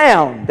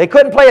sound. They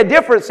couldn't play a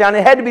different sound.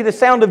 It had to be the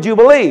sound of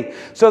Jubilee.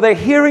 So they're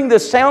hearing the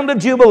sound of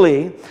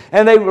Jubilee,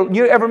 and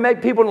you ever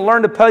make people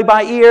learn to play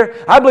by ear?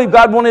 I believe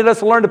God wanted us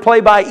to learn to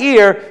play by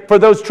ear for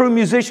those true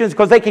musicians,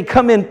 because they can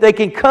come in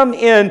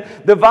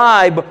the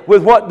vibe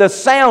with what the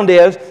sound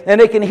is,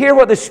 and they can hear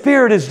what the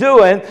Spirit is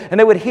doing, and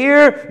they would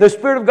hear the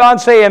Spirit of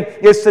God saying,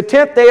 it's the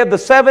 10th day of the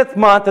 7th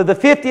month of the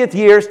 50th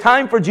year, it's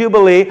time for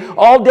Jubilee,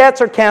 all debts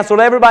are canceled,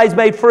 everybody's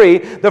made free.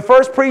 The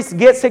first priest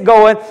gets it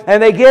going,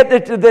 and they get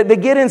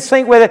in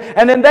sync with it,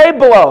 and then they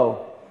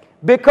blow.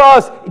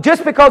 Because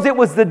it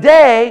was the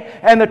day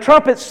and the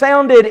trumpet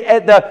sounded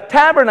at the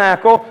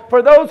tabernacle,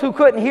 for those who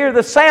couldn't hear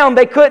the sound,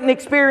 they couldn't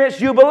experience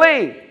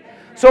Jubilee.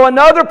 So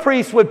another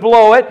priest would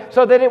blow it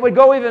so that it would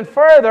go even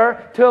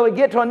further till it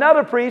get to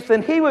another priest,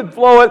 and he would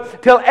blow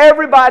it till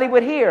everybody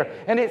would hear.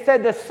 And it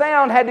said the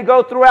sound had to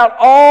go throughout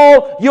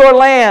all your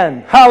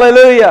land.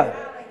 Hallelujah.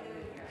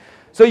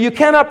 So you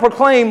cannot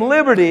proclaim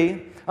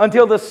liberty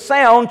until the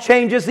sound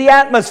changes the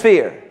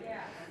atmosphere.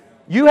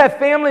 You have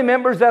family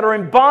members that are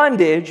in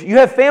bondage. You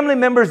have family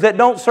members that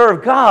don't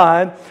serve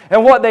God.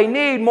 And what they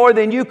need more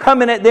than you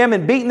coming at them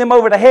and beating them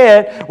over the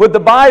head with the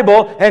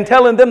Bible and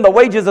telling them the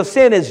wages of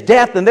sin is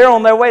death and they're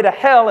on their way to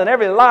hell and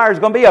every liar is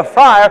going to be a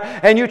fire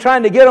and you're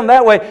trying to get them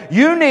that way.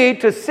 You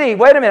need to see,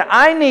 wait a minute,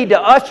 I need to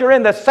usher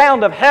in the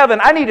sound of heaven.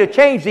 I need to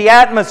change the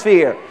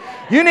atmosphere.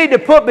 You need to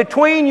put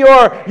between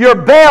your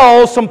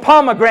bells some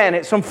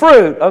pomegranate, some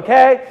fruit,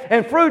 okay?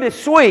 And fruit is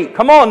sweet.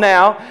 Come on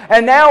now.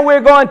 And now we're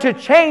going to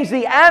change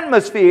the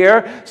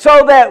atmosphere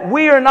so that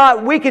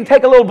we can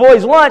take a little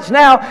boy's lunch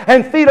now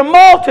and feed a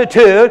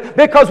multitude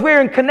because we're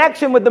in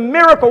connection with the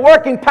miracle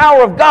working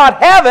power of God.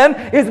 Heaven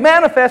is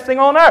manifesting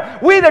on earth.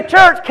 We, the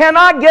church,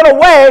 cannot get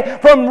away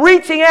from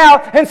reaching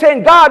out and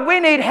saying, God, we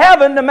need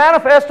heaven to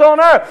manifest on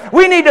earth.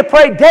 We need to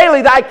pray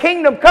daily, thy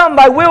kingdom come,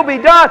 thy will be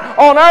done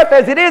on earth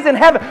as it is in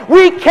heaven.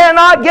 We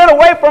cannot get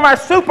away from our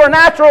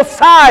supernatural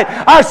side,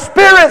 our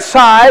spirit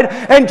side,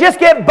 and just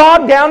get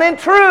bogged down in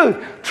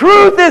truth.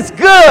 Truth is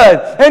good,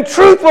 and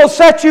truth will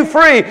set you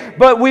free,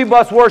 but we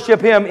must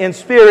worship Him in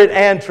spirit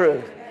and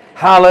truth.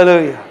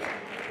 Hallelujah.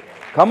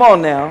 Come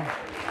on now.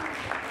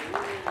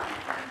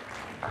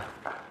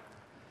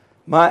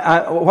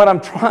 What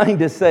I'm trying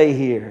to say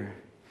here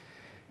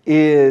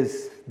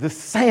is the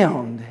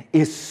sound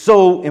is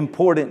so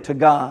important to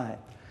God.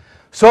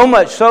 So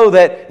much so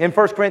that in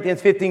 1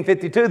 Corinthians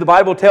 15:52, the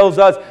Bible tells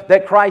us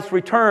that Christ's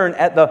return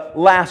at the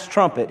last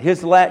trumpet,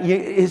 His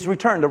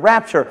return, the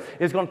rapture,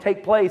 is going to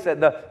take place at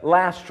the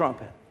last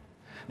trumpet.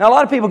 Now, a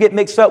lot of people get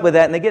mixed up with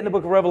that, and they get in the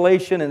book of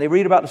Revelation, and they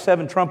read about the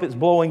 7 trumpets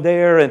blowing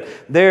there, and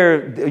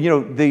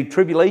the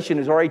tribulation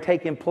is already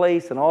taking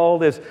place, and all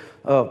this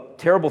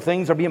terrible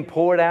things are being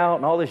poured out,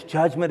 and all this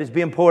judgment is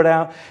being poured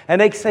out.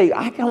 And they say,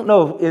 I don't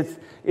know,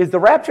 is the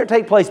rapture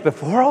take place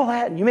before all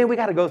that? You mean we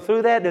got to go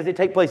through that? Does it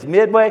take place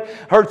midway?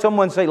 Heard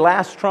someone say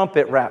last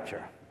trumpet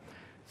rapture.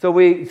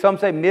 So some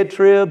say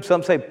mid-trib,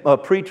 some say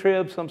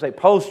pre-trib, some say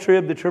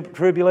post-trib, the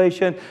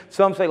tribulation.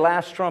 Some say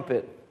last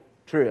trumpet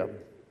trib.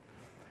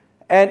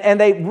 And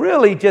they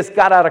really just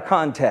got out of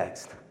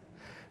context.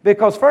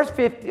 Because 1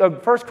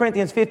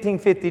 Corinthians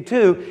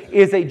 15:52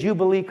 is a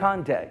Jubilee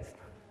context.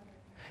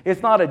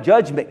 It's not a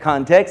judgment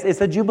context,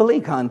 it's a Jubilee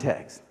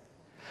context.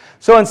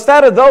 So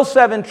instead of those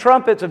 7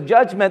 trumpets of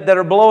judgment that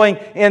are blowing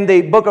in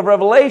the book of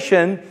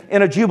Revelation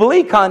in a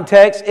Jubilee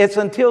context, it's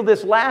until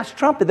this last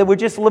trumpet that we're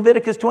just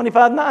Leviticus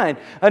 25:9,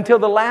 until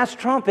the last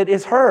trumpet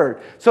is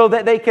heard, so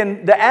that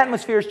the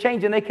atmosphere is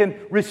changed and they can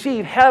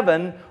receive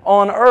heaven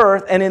on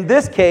earth, and in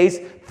this case,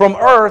 from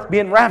earth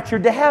being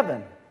raptured to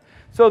heaven.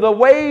 So the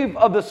wave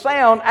of the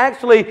sound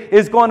actually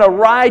is going to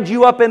ride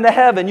you up into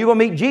heaven. You're going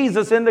to meet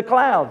Jesus in the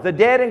clouds. The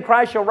dead in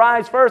Christ shall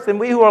rise first, and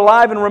we who are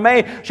alive and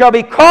remain shall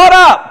be caught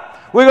up.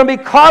 We're going to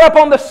be caught up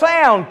on the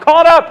sound,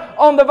 caught up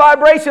on the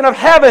vibration of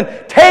heaven,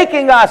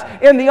 taking us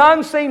in the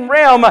unseen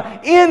realm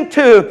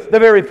into the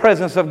very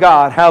presence of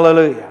God.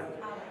 Hallelujah.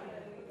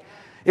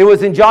 It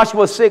was in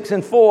Joshua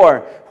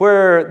 6:4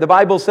 where the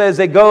Bible says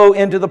they go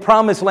into the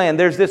promised land.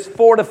 There's this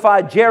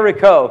fortified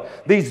Jericho,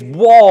 these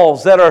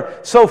walls that are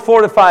so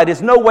fortified.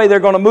 There's no way they're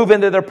going to move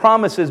into their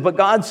promises. But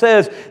God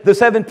says, the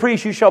 7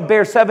 priests, you shall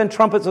bear 7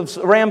 trumpets of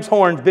ram's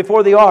horns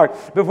before the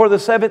ark. Before the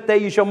 7th day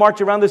you shall march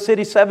around the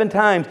city 7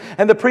 times.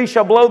 And the priest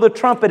shall blow the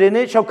trumpet. And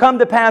it shall come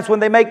to pass when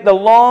they make the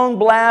long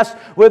blast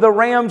with a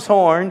ram's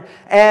horn.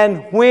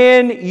 And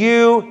when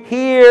you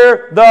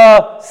hear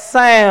the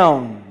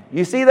sound.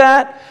 You see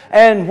that?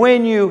 And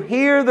when you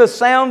hear the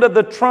sound of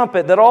the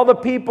trumpet, that all the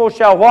people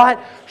shall what?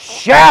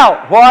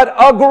 Shout. What?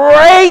 A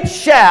great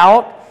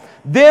shout.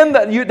 Then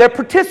they're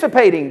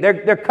participating.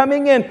 They're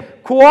coming in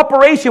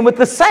cooperation with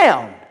the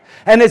sound.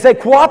 And as they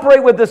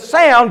cooperate with the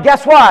sound,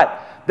 guess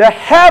what? The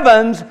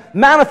heavens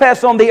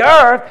manifest on the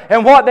earth,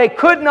 and what they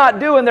could not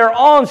do in their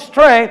own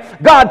strength,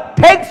 God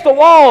takes the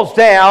walls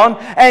down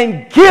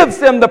and gives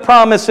them the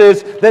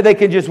promises that they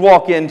can just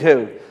walk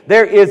into.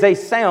 there is a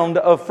sound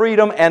of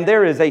freedom, and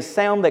there is a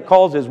sound that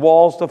causes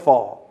walls to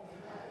fall.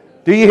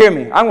 Do you hear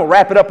me? I'm going to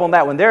wrap it up on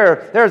that one.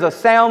 There's a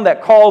sound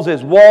that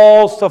causes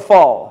walls to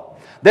fall.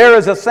 There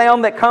is a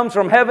sound that comes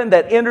from heaven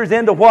that enters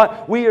into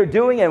what we are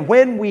doing, and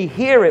when we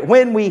hear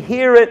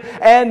it,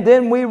 and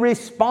then we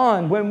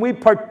respond, when we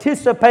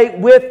participate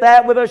with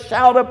that with a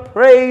shout of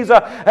praise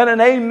and an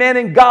amen,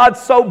 and God,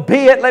 so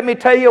be it. Let me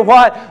tell you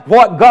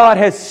what God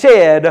has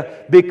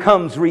said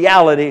becomes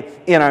reality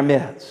in our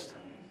midst.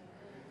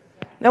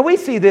 Now we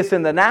see this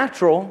in the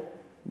natural.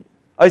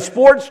 A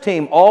sports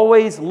team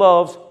always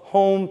loves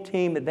home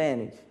team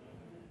advantage.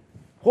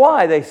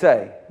 Why, they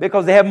say?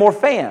 Because they have more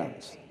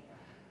fans.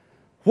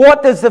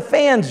 What does the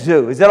fans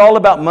do? Is it all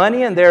about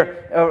money and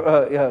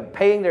they're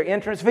paying their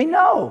entrance fee?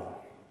 No.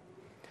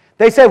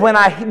 They say when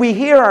we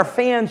hear our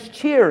fans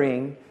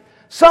cheering,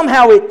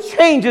 somehow it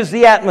changes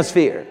the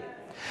atmosphere.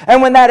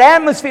 And when that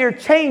atmosphere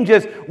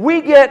changes,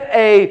 we get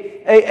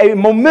a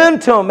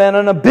momentum and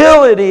an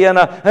ability and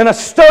a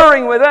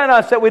stirring within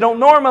us that we don't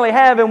normally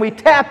have, and we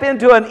tap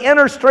into an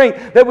inner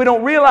strength that we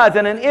don't realize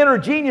and an inner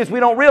genius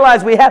we don't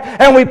realize we have,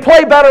 and we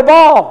play better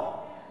ball.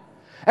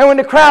 And when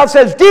the crowd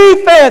says,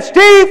 defense,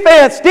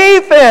 defense,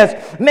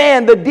 defense,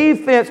 man, the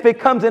defense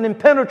becomes an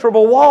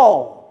impenetrable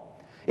wall.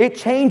 It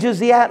changes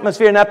the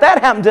atmosphere. Now, if that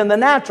happens in the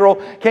natural,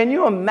 can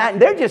you imagine?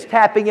 They're just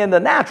tapping in the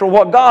natural,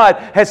 what God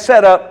has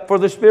set up for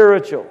the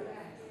spiritual.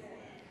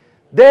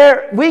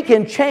 We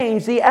can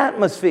change the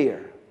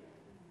atmosphere.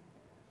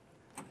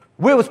 It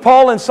was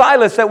Paul and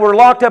Silas that were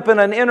locked up in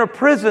an inner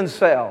prison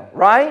cell,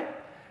 right?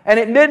 And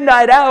at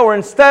midnight hour,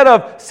 instead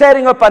of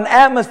setting up an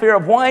atmosphere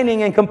of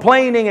whining and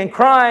complaining and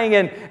crying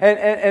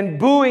and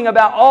booing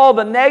about all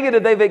the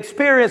negative they've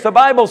experienced, the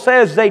Bible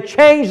says they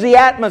changed the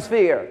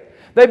atmosphere.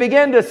 They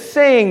began to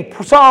sing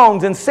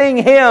songs and sing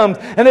hymns,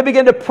 and they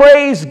began to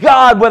praise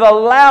God with a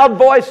loud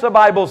voice, the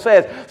Bible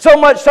says. So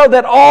much so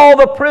that all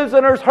the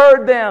prisoners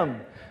heard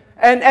them.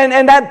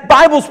 And that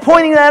Bible's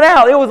pointing that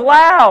out. It was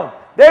loud.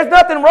 There's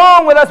nothing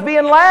wrong with us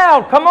being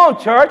loud. Come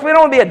on, church. We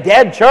don't want to be a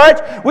dead church.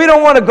 We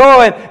don't want to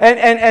go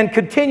and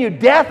continue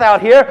death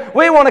out here.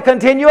 We want to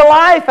continue a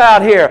life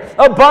out here,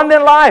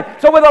 abundant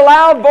life. So with a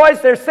loud voice,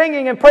 they're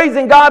singing and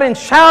praising God and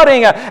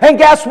shouting. And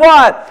guess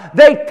what?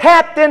 They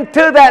tapped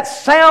into that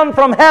sound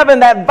from heaven,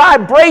 that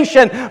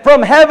vibration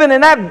from heaven,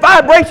 and that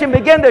vibration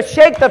began to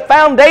shake the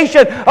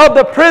foundation of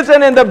the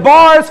prison, and the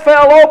bars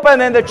fell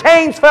open, and the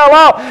chains fell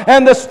out,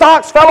 and the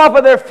stocks fell off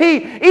of their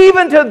feet.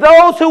 Even to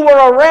those who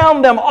were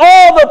around them,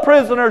 all the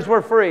prisoners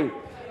were free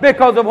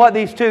because of what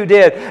these two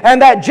did.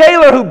 And that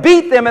jailer who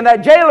beat them, and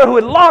that jailer who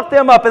had locked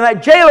them up, and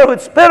that jailer who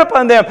had spit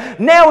upon them,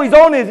 now he's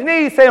on his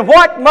knees saying,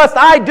 what must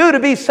I do to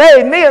be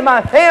saved, me and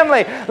my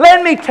family?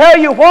 Let me tell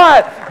you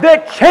what,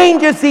 that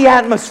changes the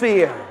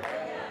atmosphere.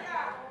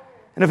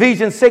 In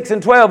Ephesians 6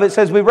 and 12, it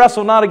says, we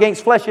wrestle not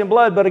against flesh and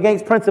blood, but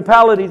against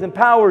principalities and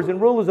powers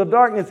and rulers of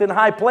darkness in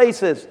high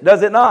places.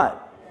 Does it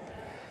not?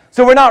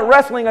 So we're not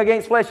wrestling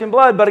against flesh and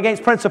blood, but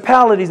against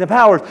principalities and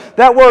powers.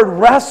 That word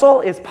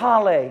wrestle is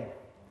pale.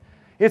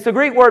 It's the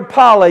Greek word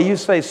pale. You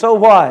say, so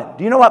what?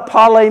 Do you know what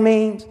pale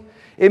means?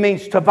 It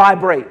means to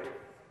vibrate.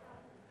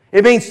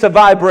 It means to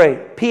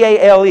vibrate.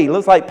 P-A-L-E.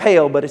 Looks like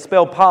pale, but it's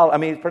spelled pale.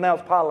 It's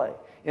pronounced pale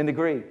in the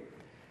Greek.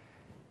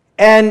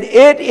 And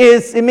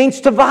it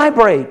means to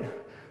vibrate.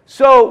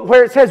 So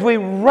where it says we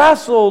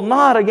wrestle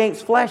not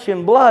against flesh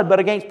and blood, but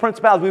against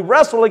principalities. We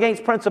wrestle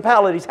against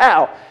principalities.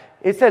 How?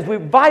 It says we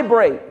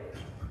vibrate.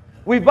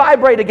 We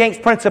vibrate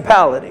against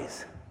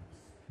principalities.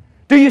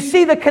 Do you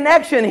see the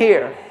connection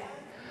here?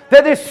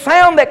 That this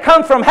sound that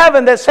comes from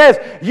heaven that says,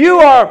 you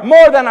are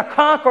more than a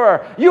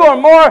conqueror. You are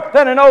more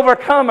than an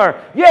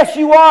overcomer. Yes,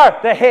 you are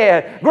the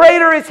head.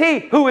 Greater is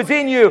He who is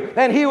in you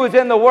than he who is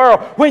in the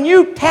world. When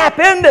you tap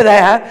into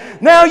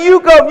that, now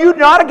you're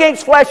not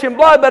against flesh and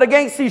blood, but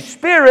against these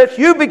spirits.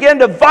 You begin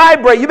to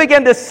vibrate. You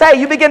begin to say,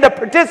 you begin to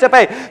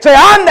participate. Say,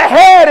 I'm the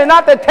head and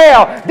not the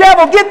tail.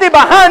 Devil, get thee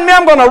behind me.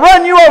 I'm going to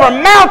run you over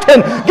a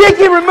mountain. Get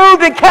you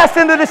removed and cast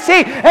into the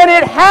sea. And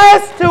it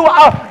has to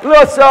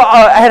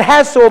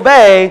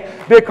obey,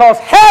 because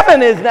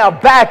heaven is now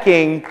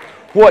backing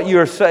what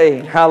you're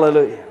saying.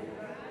 Hallelujah.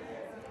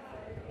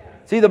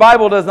 See, the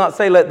Bible does not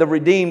say, let the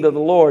redeemed of the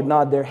Lord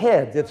nod their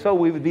heads. If so,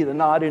 we would be the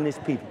nod in His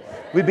people.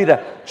 We'd be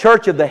the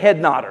church of the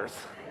head nodders.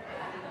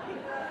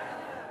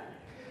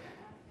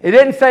 It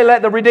didn't say,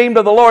 let the redeemed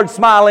of the Lord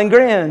smile and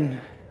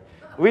grin.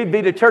 We'd be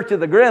the church of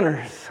the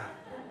grinners.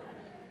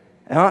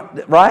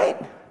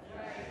 Right?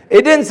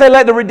 It didn't say,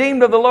 let the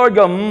redeemed of the Lord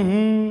go,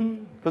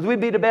 because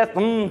we'd be the best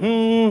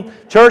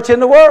church in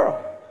the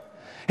world.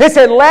 It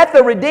said, let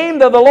the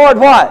redeemed of the Lord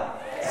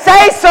what?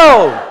 Say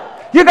so.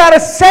 You got to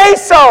say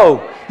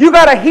so. You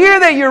got to hear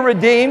that you're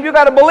redeemed. You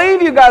got to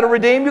believe you got to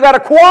redeem. You got to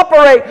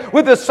cooperate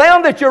with the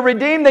sound that you're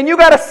redeemed. Then you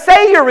got to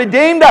say you're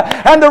redeemed,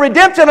 and the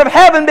redemption of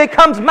heaven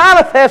becomes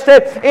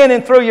manifested in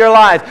and through your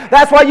life.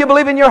 That's why you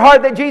believe in your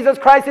heart that Jesus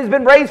Christ has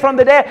been raised from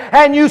the dead,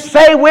 and you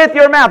say with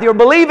your mouth. Your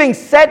believing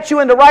sets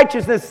you into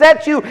righteousness,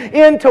 sets you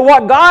into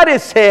what God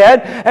has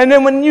said, and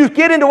then when you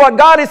get into what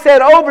God has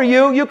said over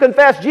you, you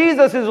confess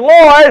Jesus is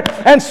Lord,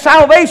 and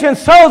salvation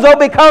sozo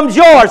becomes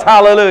yours.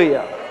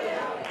 Hallelujah.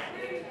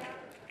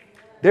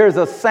 There's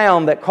a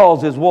sound that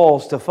causes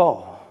walls to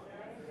fall.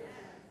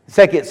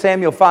 2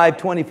 Samuel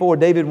 5:24,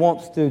 David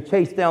wants to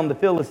chase down the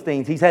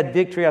Philistines. He's had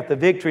victory after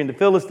victory, and the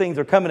Philistines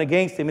are coming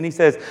against him, and he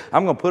says,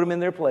 I'm going to put them in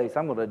their place.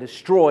 I'm going to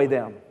destroy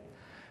them.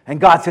 And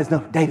God says, no,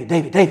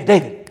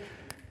 David.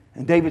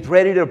 And David's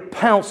ready to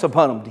pounce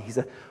upon him. He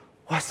said,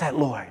 what's that,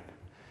 Lord?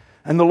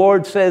 And the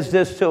Lord says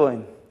this to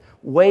him,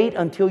 wait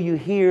until you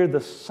hear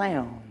the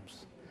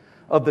sounds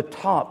of the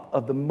top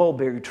of the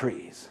mulberry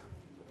trees.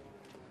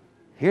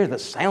 Hear the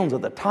sounds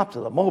of the tops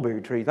of the mulberry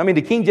trees. I mean,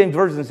 the King James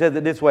Version says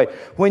it this way.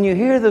 When you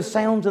hear the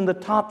sounds in the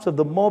tops of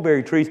the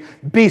mulberry trees,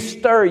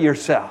 bestir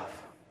yourself.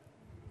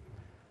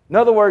 In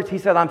other words, he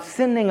said, I'm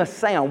sending a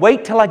sound.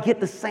 Wait till I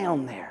get the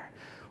sound there.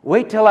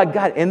 Wait till I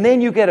got it. And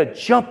then you got to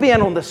jump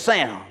in on the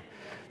sound.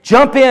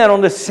 Jump in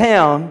on the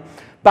sound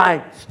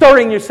by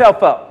stirring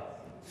yourself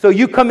up. So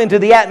you come into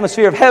the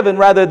atmosphere of heaven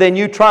rather than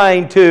you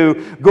trying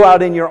to go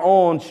out in your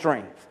own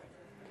strength.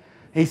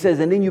 He says,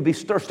 and then you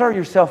stir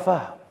yourself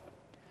up.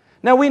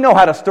 Now, we know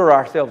how to stir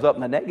ourselves up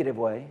in a negative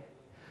way.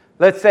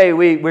 Let's say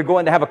we're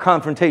going to have a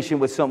confrontation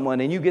with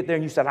someone, and you get there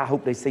and you said, I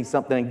hope they say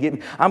something and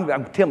give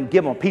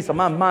them a piece of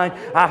my mind.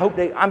 I'm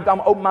going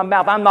to open my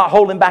mouth. I'm not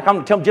holding back. I'm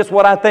going to tell them just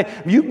what I think.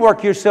 You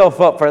work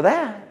yourself up for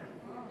that.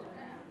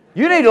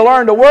 You need to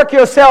learn to work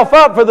yourself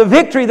up for the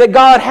victory that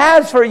God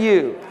has for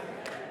you.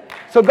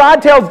 So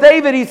God tells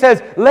David, he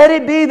says, let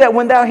it be that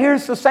when thou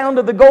hearest the sound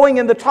of the going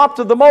in the tops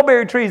of the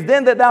mulberry trees,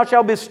 then that thou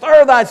shalt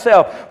bestir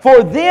thyself.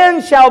 For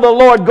then shall the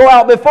Lord go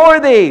out before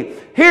thee.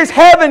 Here's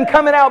heaven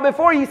coming out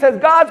before you. He says,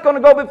 God's going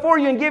to go before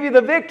you and give you the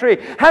victory.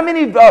 How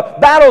many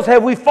battles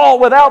have we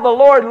fought without the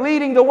Lord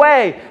leading the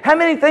way? How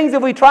many things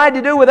have we tried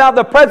to do without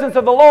the presence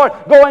of the Lord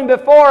going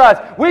before us?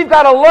 We've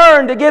got to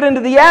learn to get into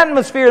the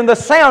atmosphere and the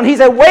sound. He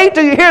said, wait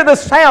till you hear the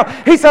sound.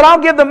 He said,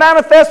 I'll give the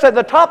manifest at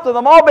the tops of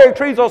the mulberry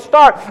trees will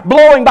start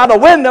blowing by the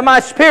wind of my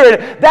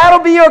spirit.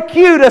 That'll be your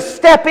cue to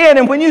step in.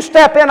 And when you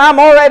step in, I'm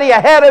already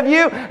ahead of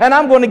you, and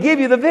I'm going to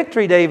give you the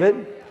victory,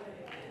 David.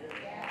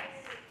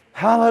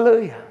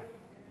 Hallelujah.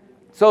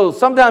 So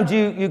sometimes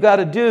you got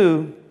to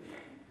do,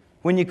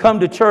 when you come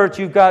to church,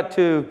 you've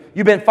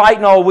been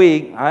fighting all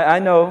week. I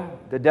know,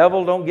 the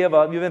devil don't give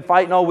up. You've been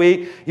fighting all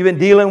week. You've been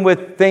dealing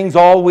with things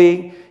all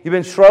week. You've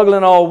been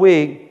struggling all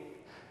week.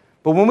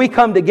 But when we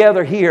come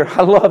together here,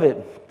 I love it,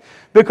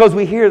 because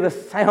we hear the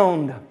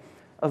sound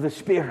of the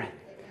Spirit.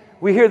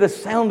 We hear the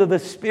sound of the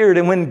Spirit,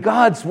 and when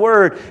God's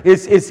Word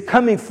is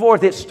coming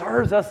forth, it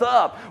stirs us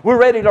up. We're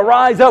ready to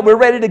rise up. We're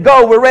ready to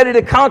go. We're ready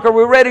to conquer.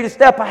 We're ready to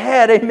step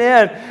ahead.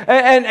 Amen.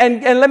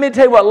 And let me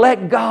tell you what,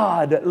 let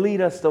God lead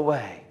us the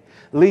way.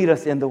 Lead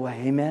us in the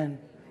way. Amen.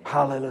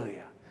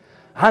 Hallelujah.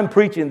 I'm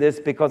preaching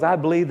this because I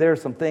believe there are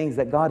some things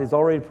that God has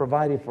already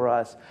provided for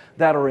us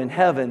that are in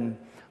heaven,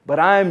 but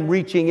I'm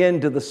reaching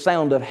into the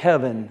sound of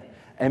heaven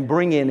and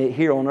bringing it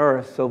here on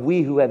earth so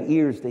we who have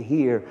ears to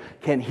hear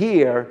can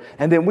hear,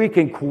 and then we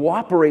can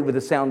cooperate with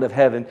the sound of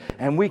heaven,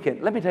 and we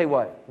can, let me tell you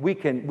what, we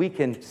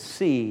can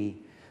see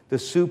the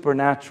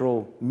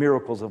supernatural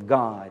miracles of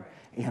God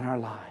in our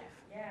life.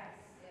 Yes.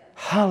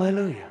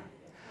 Hallelujah.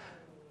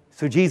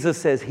 So Jesus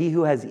says, he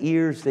who has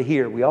ears to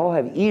hear. We all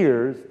have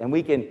ears, and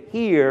we can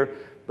hear,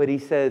 but he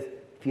says,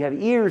 if you have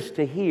ears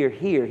to hear,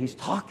 hear. He's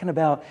talking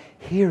about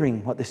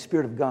hearing what the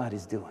Spirit of God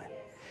is doing.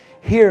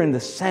 Hearing the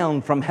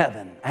sound from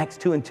heaven. Acts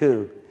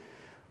 2:2.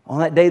 On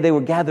that day they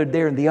were gathered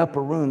there in the upper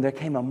room. There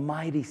came a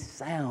mighty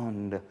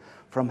sound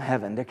from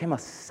heaven. There came a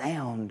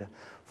sound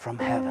from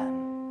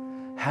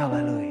heaven.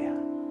 Hallelujah.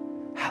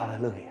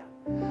 Hallelujah.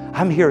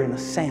 I'm hearing a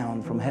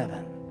sound from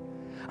heaven.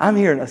 I'm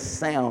hearing a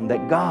sound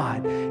that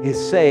God is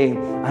saying,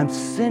 I'm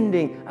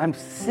sending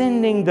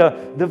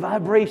the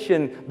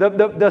vibration,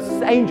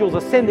 the angels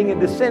ascending and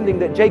descending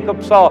that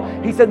Jacob saw.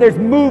 He said there's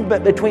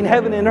movement between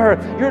heaven and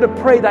earth. You're to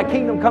pray, thy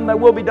kingdom come, thy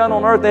will be done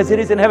on earth as it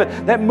is in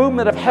heaven. That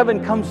movement of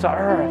heaven comes to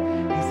earth.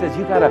 He says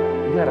you gotta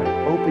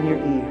open your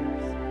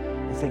ears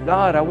and say,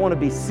 God, I want to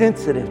be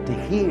sensitive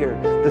to hear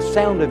the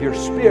sound of your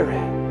Spirit.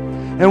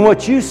 And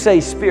what you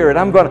say, Spirit,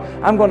 I'm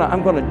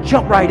gonna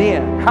jump right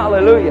in.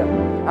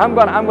 Hallelujah. I'm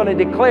going to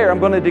declare, I'm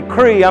going to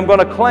decree, I'm going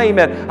to claim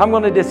it, I'm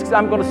going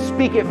to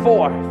speak it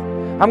forth.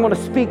 I'm going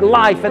to speak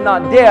life and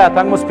not death.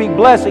 I'm going to speak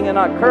blessing and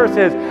not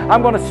curses.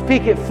 I'm going to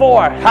speak it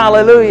forth.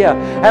 Hallelujah.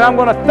 And I'm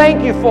going to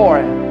thank you for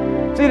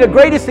it. See, the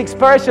greatest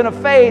expression of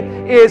faith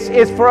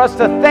is for us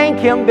to thank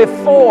Him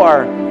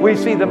before we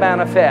see the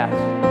manifest.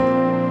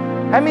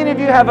 How many of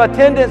you have a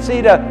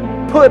tendency to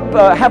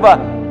have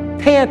a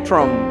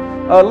tantrum,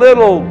 a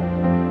little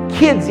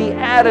kidsy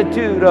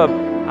attitude of,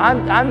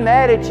 I'm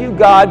mad at you,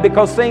 God,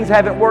 because things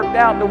haven't worked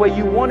out the way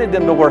you wanted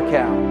them to work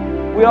out.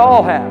 We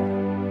all have.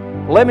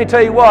 Let me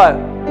tell you what,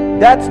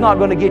 that's not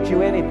going to get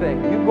you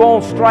anything. You go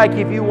on strike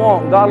if you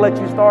want. God let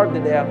you starve to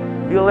death.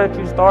 He'll let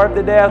you starve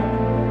to death.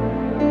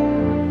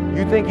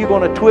 You think you're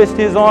going to twist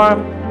His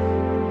arm?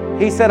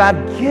 He said,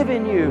 I've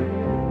given you.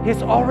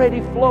 It's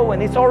already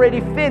flowing. It's already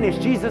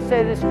finished. Jesus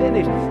said it's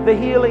finished. The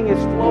healing is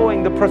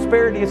flowing. The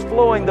prosperity is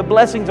flowing. The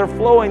blessings are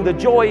flowing. The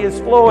joy is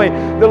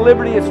flowing. The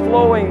liberty is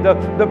flowing. The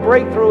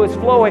breakthrough is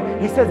flowing.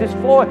 He says it's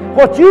flowing.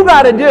 What you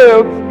got to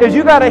do is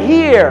you got to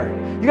hear.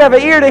 You have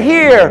an ear to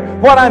hear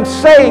what I'm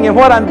saying and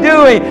what I'm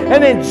doing,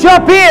 and then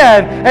jump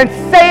in and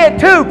say it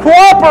too.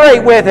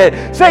 Cooperate with it.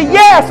 Say,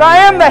 yes, I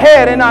am the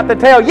head and not the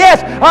tail.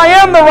 Yes, I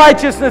am the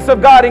righteousness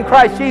of God in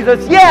Christ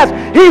Jesus. Yes,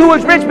 He who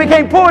was rich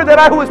became poor, that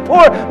I who was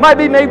poor might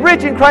be made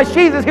rich in Christ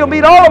Jesus. He'll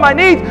meet all of my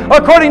needs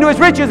according to His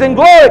riches and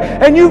glory.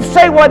 And you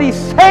say what He's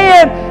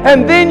saying,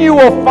 and then you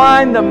will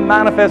find the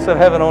manifest of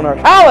heaven on earth.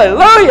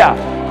 Hallelujah!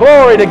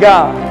 Glory to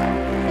God.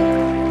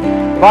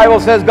 The Bible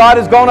says God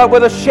has gone up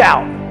with a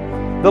shout,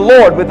 the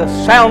Lord with the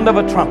sound of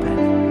a trumpet.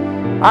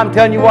 I'm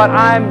telling you what,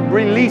 I'm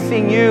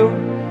releasing you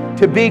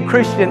to be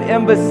Christian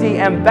Embassy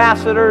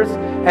ambassadors.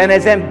 And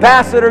as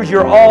ambassadors,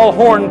 you're all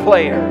horn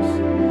players.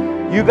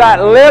 You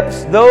got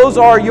lips, those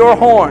are your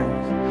horns.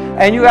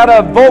 And you got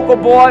a vocal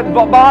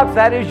box,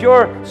 that is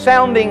your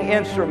sounding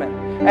instrument.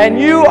 And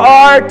you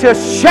are to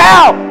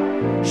shout.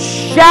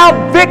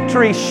 Shout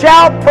victory,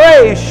 shout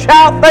praise,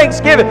 shout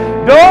thanksgiving.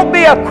 Don't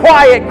be a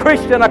quiet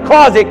Christian, a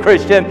closet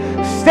Christian.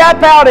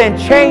 Step out and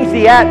change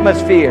the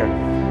atmosphere.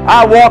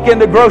 I walk in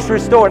the grocery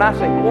store and I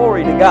say,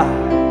 glory to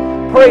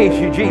God. Praise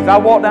you, Jesus. I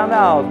walk down the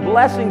aisle.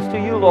 Blessings to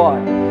you, Lord.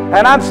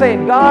 And I'm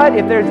saying, God,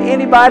 if there's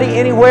anybody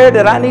anywhere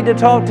that I need to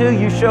talk to,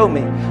 you show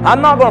me.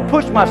 I'm not going to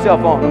push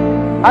myself on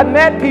them. I've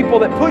met people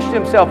that push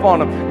themselves on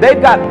them.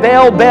 They've got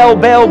bell, bell,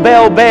 bell,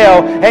 bell,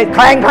 bell, and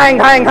clang, clang,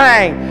 clang,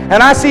 clang.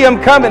 And I see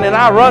them coming and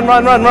I run,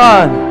 run, run,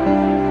 run.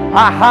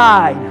 I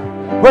hide.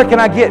 Where can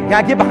I get? Can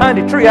I get behind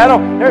a tree?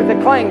 There's the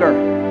clanger.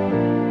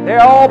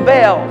 They're all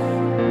bells.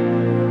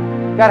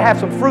 Got to have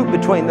some fruit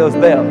between those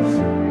bells.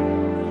 You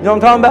know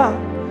what I'm talking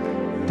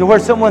about? To where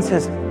someone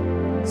says,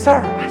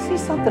 sir, I see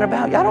something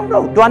about you. I don't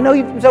know. Do I know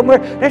you from somewhere?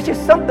 There's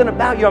just something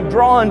about you I'm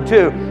drawn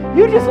to.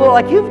 You just look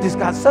like you've just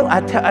got so...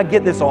 I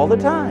get this all the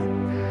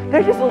time.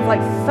 There just looks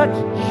like such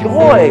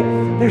joy.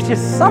 There's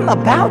just something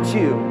about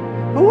you.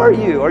 Who are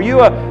you?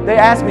 They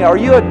ask me, are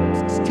you a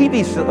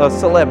TV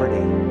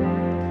celebrity?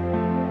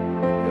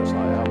 Yes, I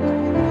am.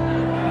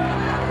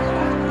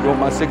 You want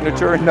my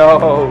signature? No.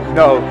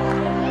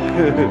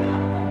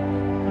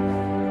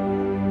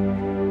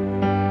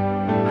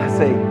 I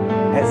say,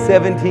 at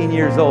 17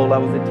 years old, I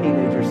was a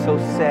teenager, so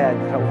sad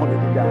that I wanted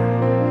to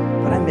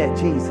die. But I met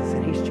Jesus,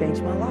 and He's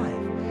changed my life.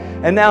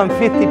 And now I'm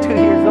 52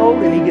 years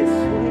old, and He gets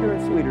sweeter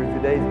and sweeter as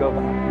the days go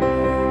by.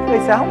 They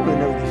say, I want to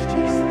know this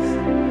Jesus.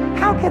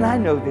 How can I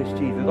know this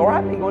Jesus? Or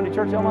I've been going to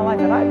church all my life,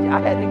 and I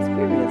hadn't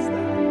experienced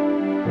that.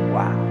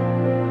 Wow.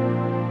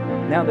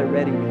 Now they're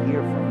ready to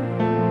hear from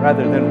me,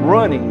 rather than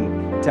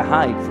running to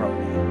hide from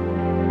me.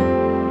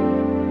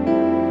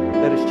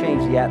 Let us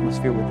change the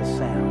atmosphere with the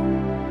sound.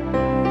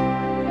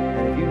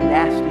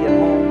 Nasty at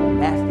home,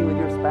 nasty with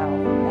your spouse,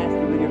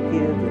 nasty with your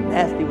kids, and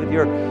nasty with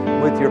your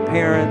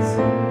parents.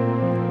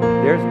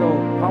 There's no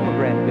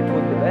pomegranate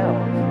between the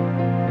bells.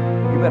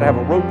 You better have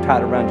a rope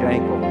tied around your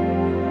ankle.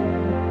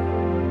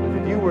 Because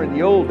if you were in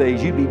the old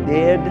days, you'd be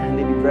dead and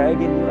they'd be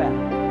dragging you out.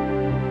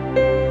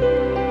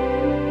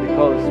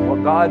 Because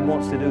what God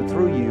wants to do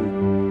through you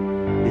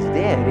is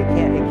dead. It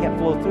can't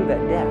flow through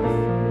that death.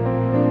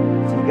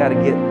 So you got to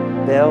get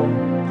bell,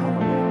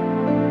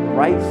 pomegranate, the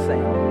right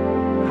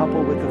sound,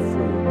 coupled with the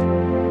fruit.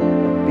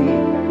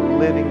 Being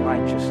living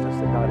righteousness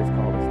that God has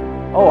called us to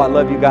be. Oh, I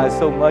love you guys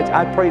so much.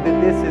 I pray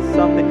that this is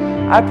something.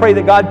 I pray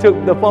that God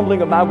took the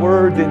fumbling of my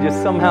words and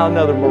just somehow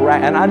another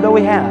and I know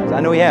He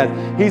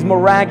has. He's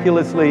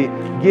miraculously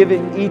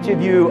given each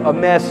of you a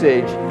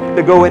message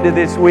to go into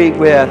this week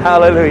with.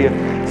 Hallelujah.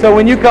 So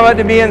when you come up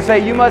to me and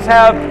say, you must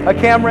have a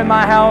camera in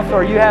my house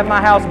or you have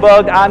my house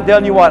bugged, I'm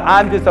telling you what,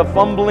 I'm just a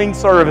fumbling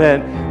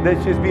servant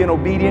that's just being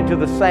obedient to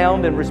the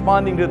sound and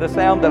responding to the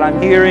sound that I'm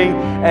hearing.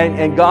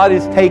 And God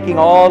is taking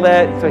all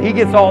that. So He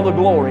gets all the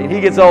glory and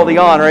He gets all the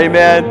honor.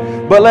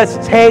 Amen. But let's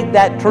take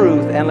that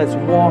truth and let's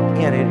walk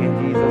in it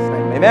in Jesus'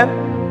 name. Amen.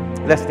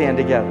 Let's stand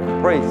together.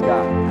 Praise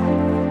God.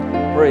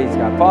 Praise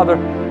God. Father,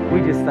 we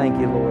just thank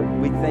you, Lord.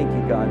 We thank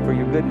you, God, for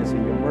your goodness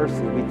and your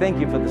mercy. We thank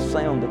you for the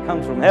sound that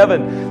comes from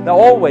heaven. Now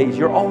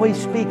you're always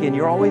speaking,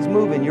 you're always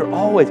moving,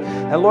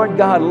 and Lord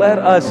God, let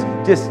us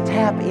just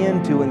tap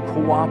into and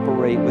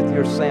cooperate with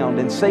your sound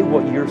and say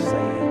what you're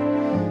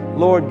saying.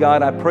 Lord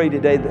God, I pray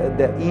today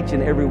that each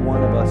and every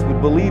one of us would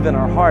believe in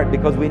our heart,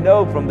 because we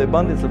know from the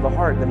abundance of the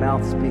heart the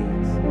mouth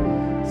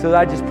speaks. So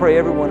I just pray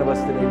every one of us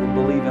today would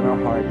believe in our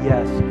heart,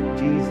 yes,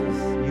 Jesus,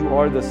 you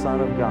are the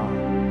Son of God.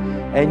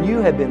 And you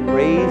have been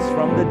raised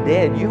from the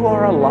dead. You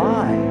are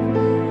alive.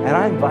 And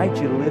I invite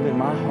you to live in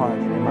my heart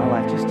and in my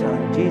life. Just tell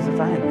Him, Jesus,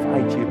 I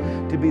invite you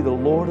to be the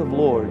Lord of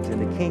Lords and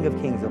the King of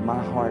Kings of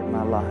my heart and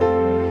my life.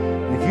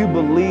 And if you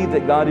believe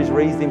that God has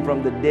raised Him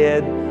from the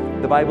dead,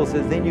 the Bible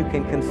says, then you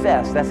can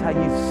confess. That's how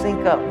you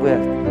sync up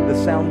with the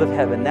sound of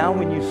heaven. Now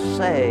when you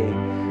say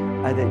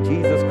that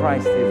Jesus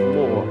Christ is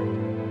Lord,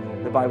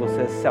 the Bible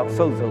says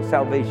sozo,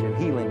 salvation,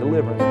 healing,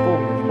 deliverance,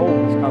 fullness,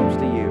 wholeness comes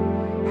to you.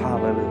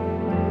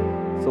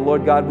 Hallelujah. So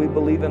Lord God, we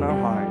believe in our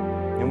heart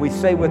and we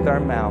say with our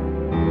mouth,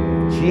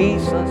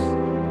 Jesus,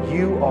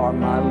 you are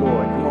my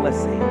Lord. Come on, let's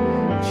say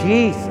it.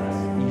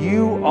 Jesus,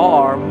 you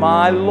are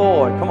my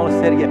Lord. Come on,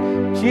 let's say it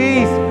again.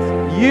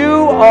 Jesus,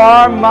 you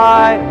are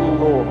my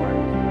Lord.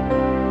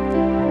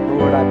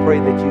 Lord, I pray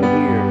that you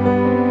hear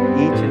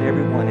each and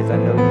every one as I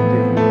know you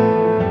do.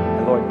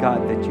 And Lord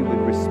God, that you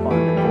would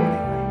respond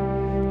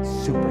accordingly,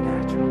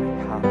 supernaturally.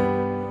 Hallelujah.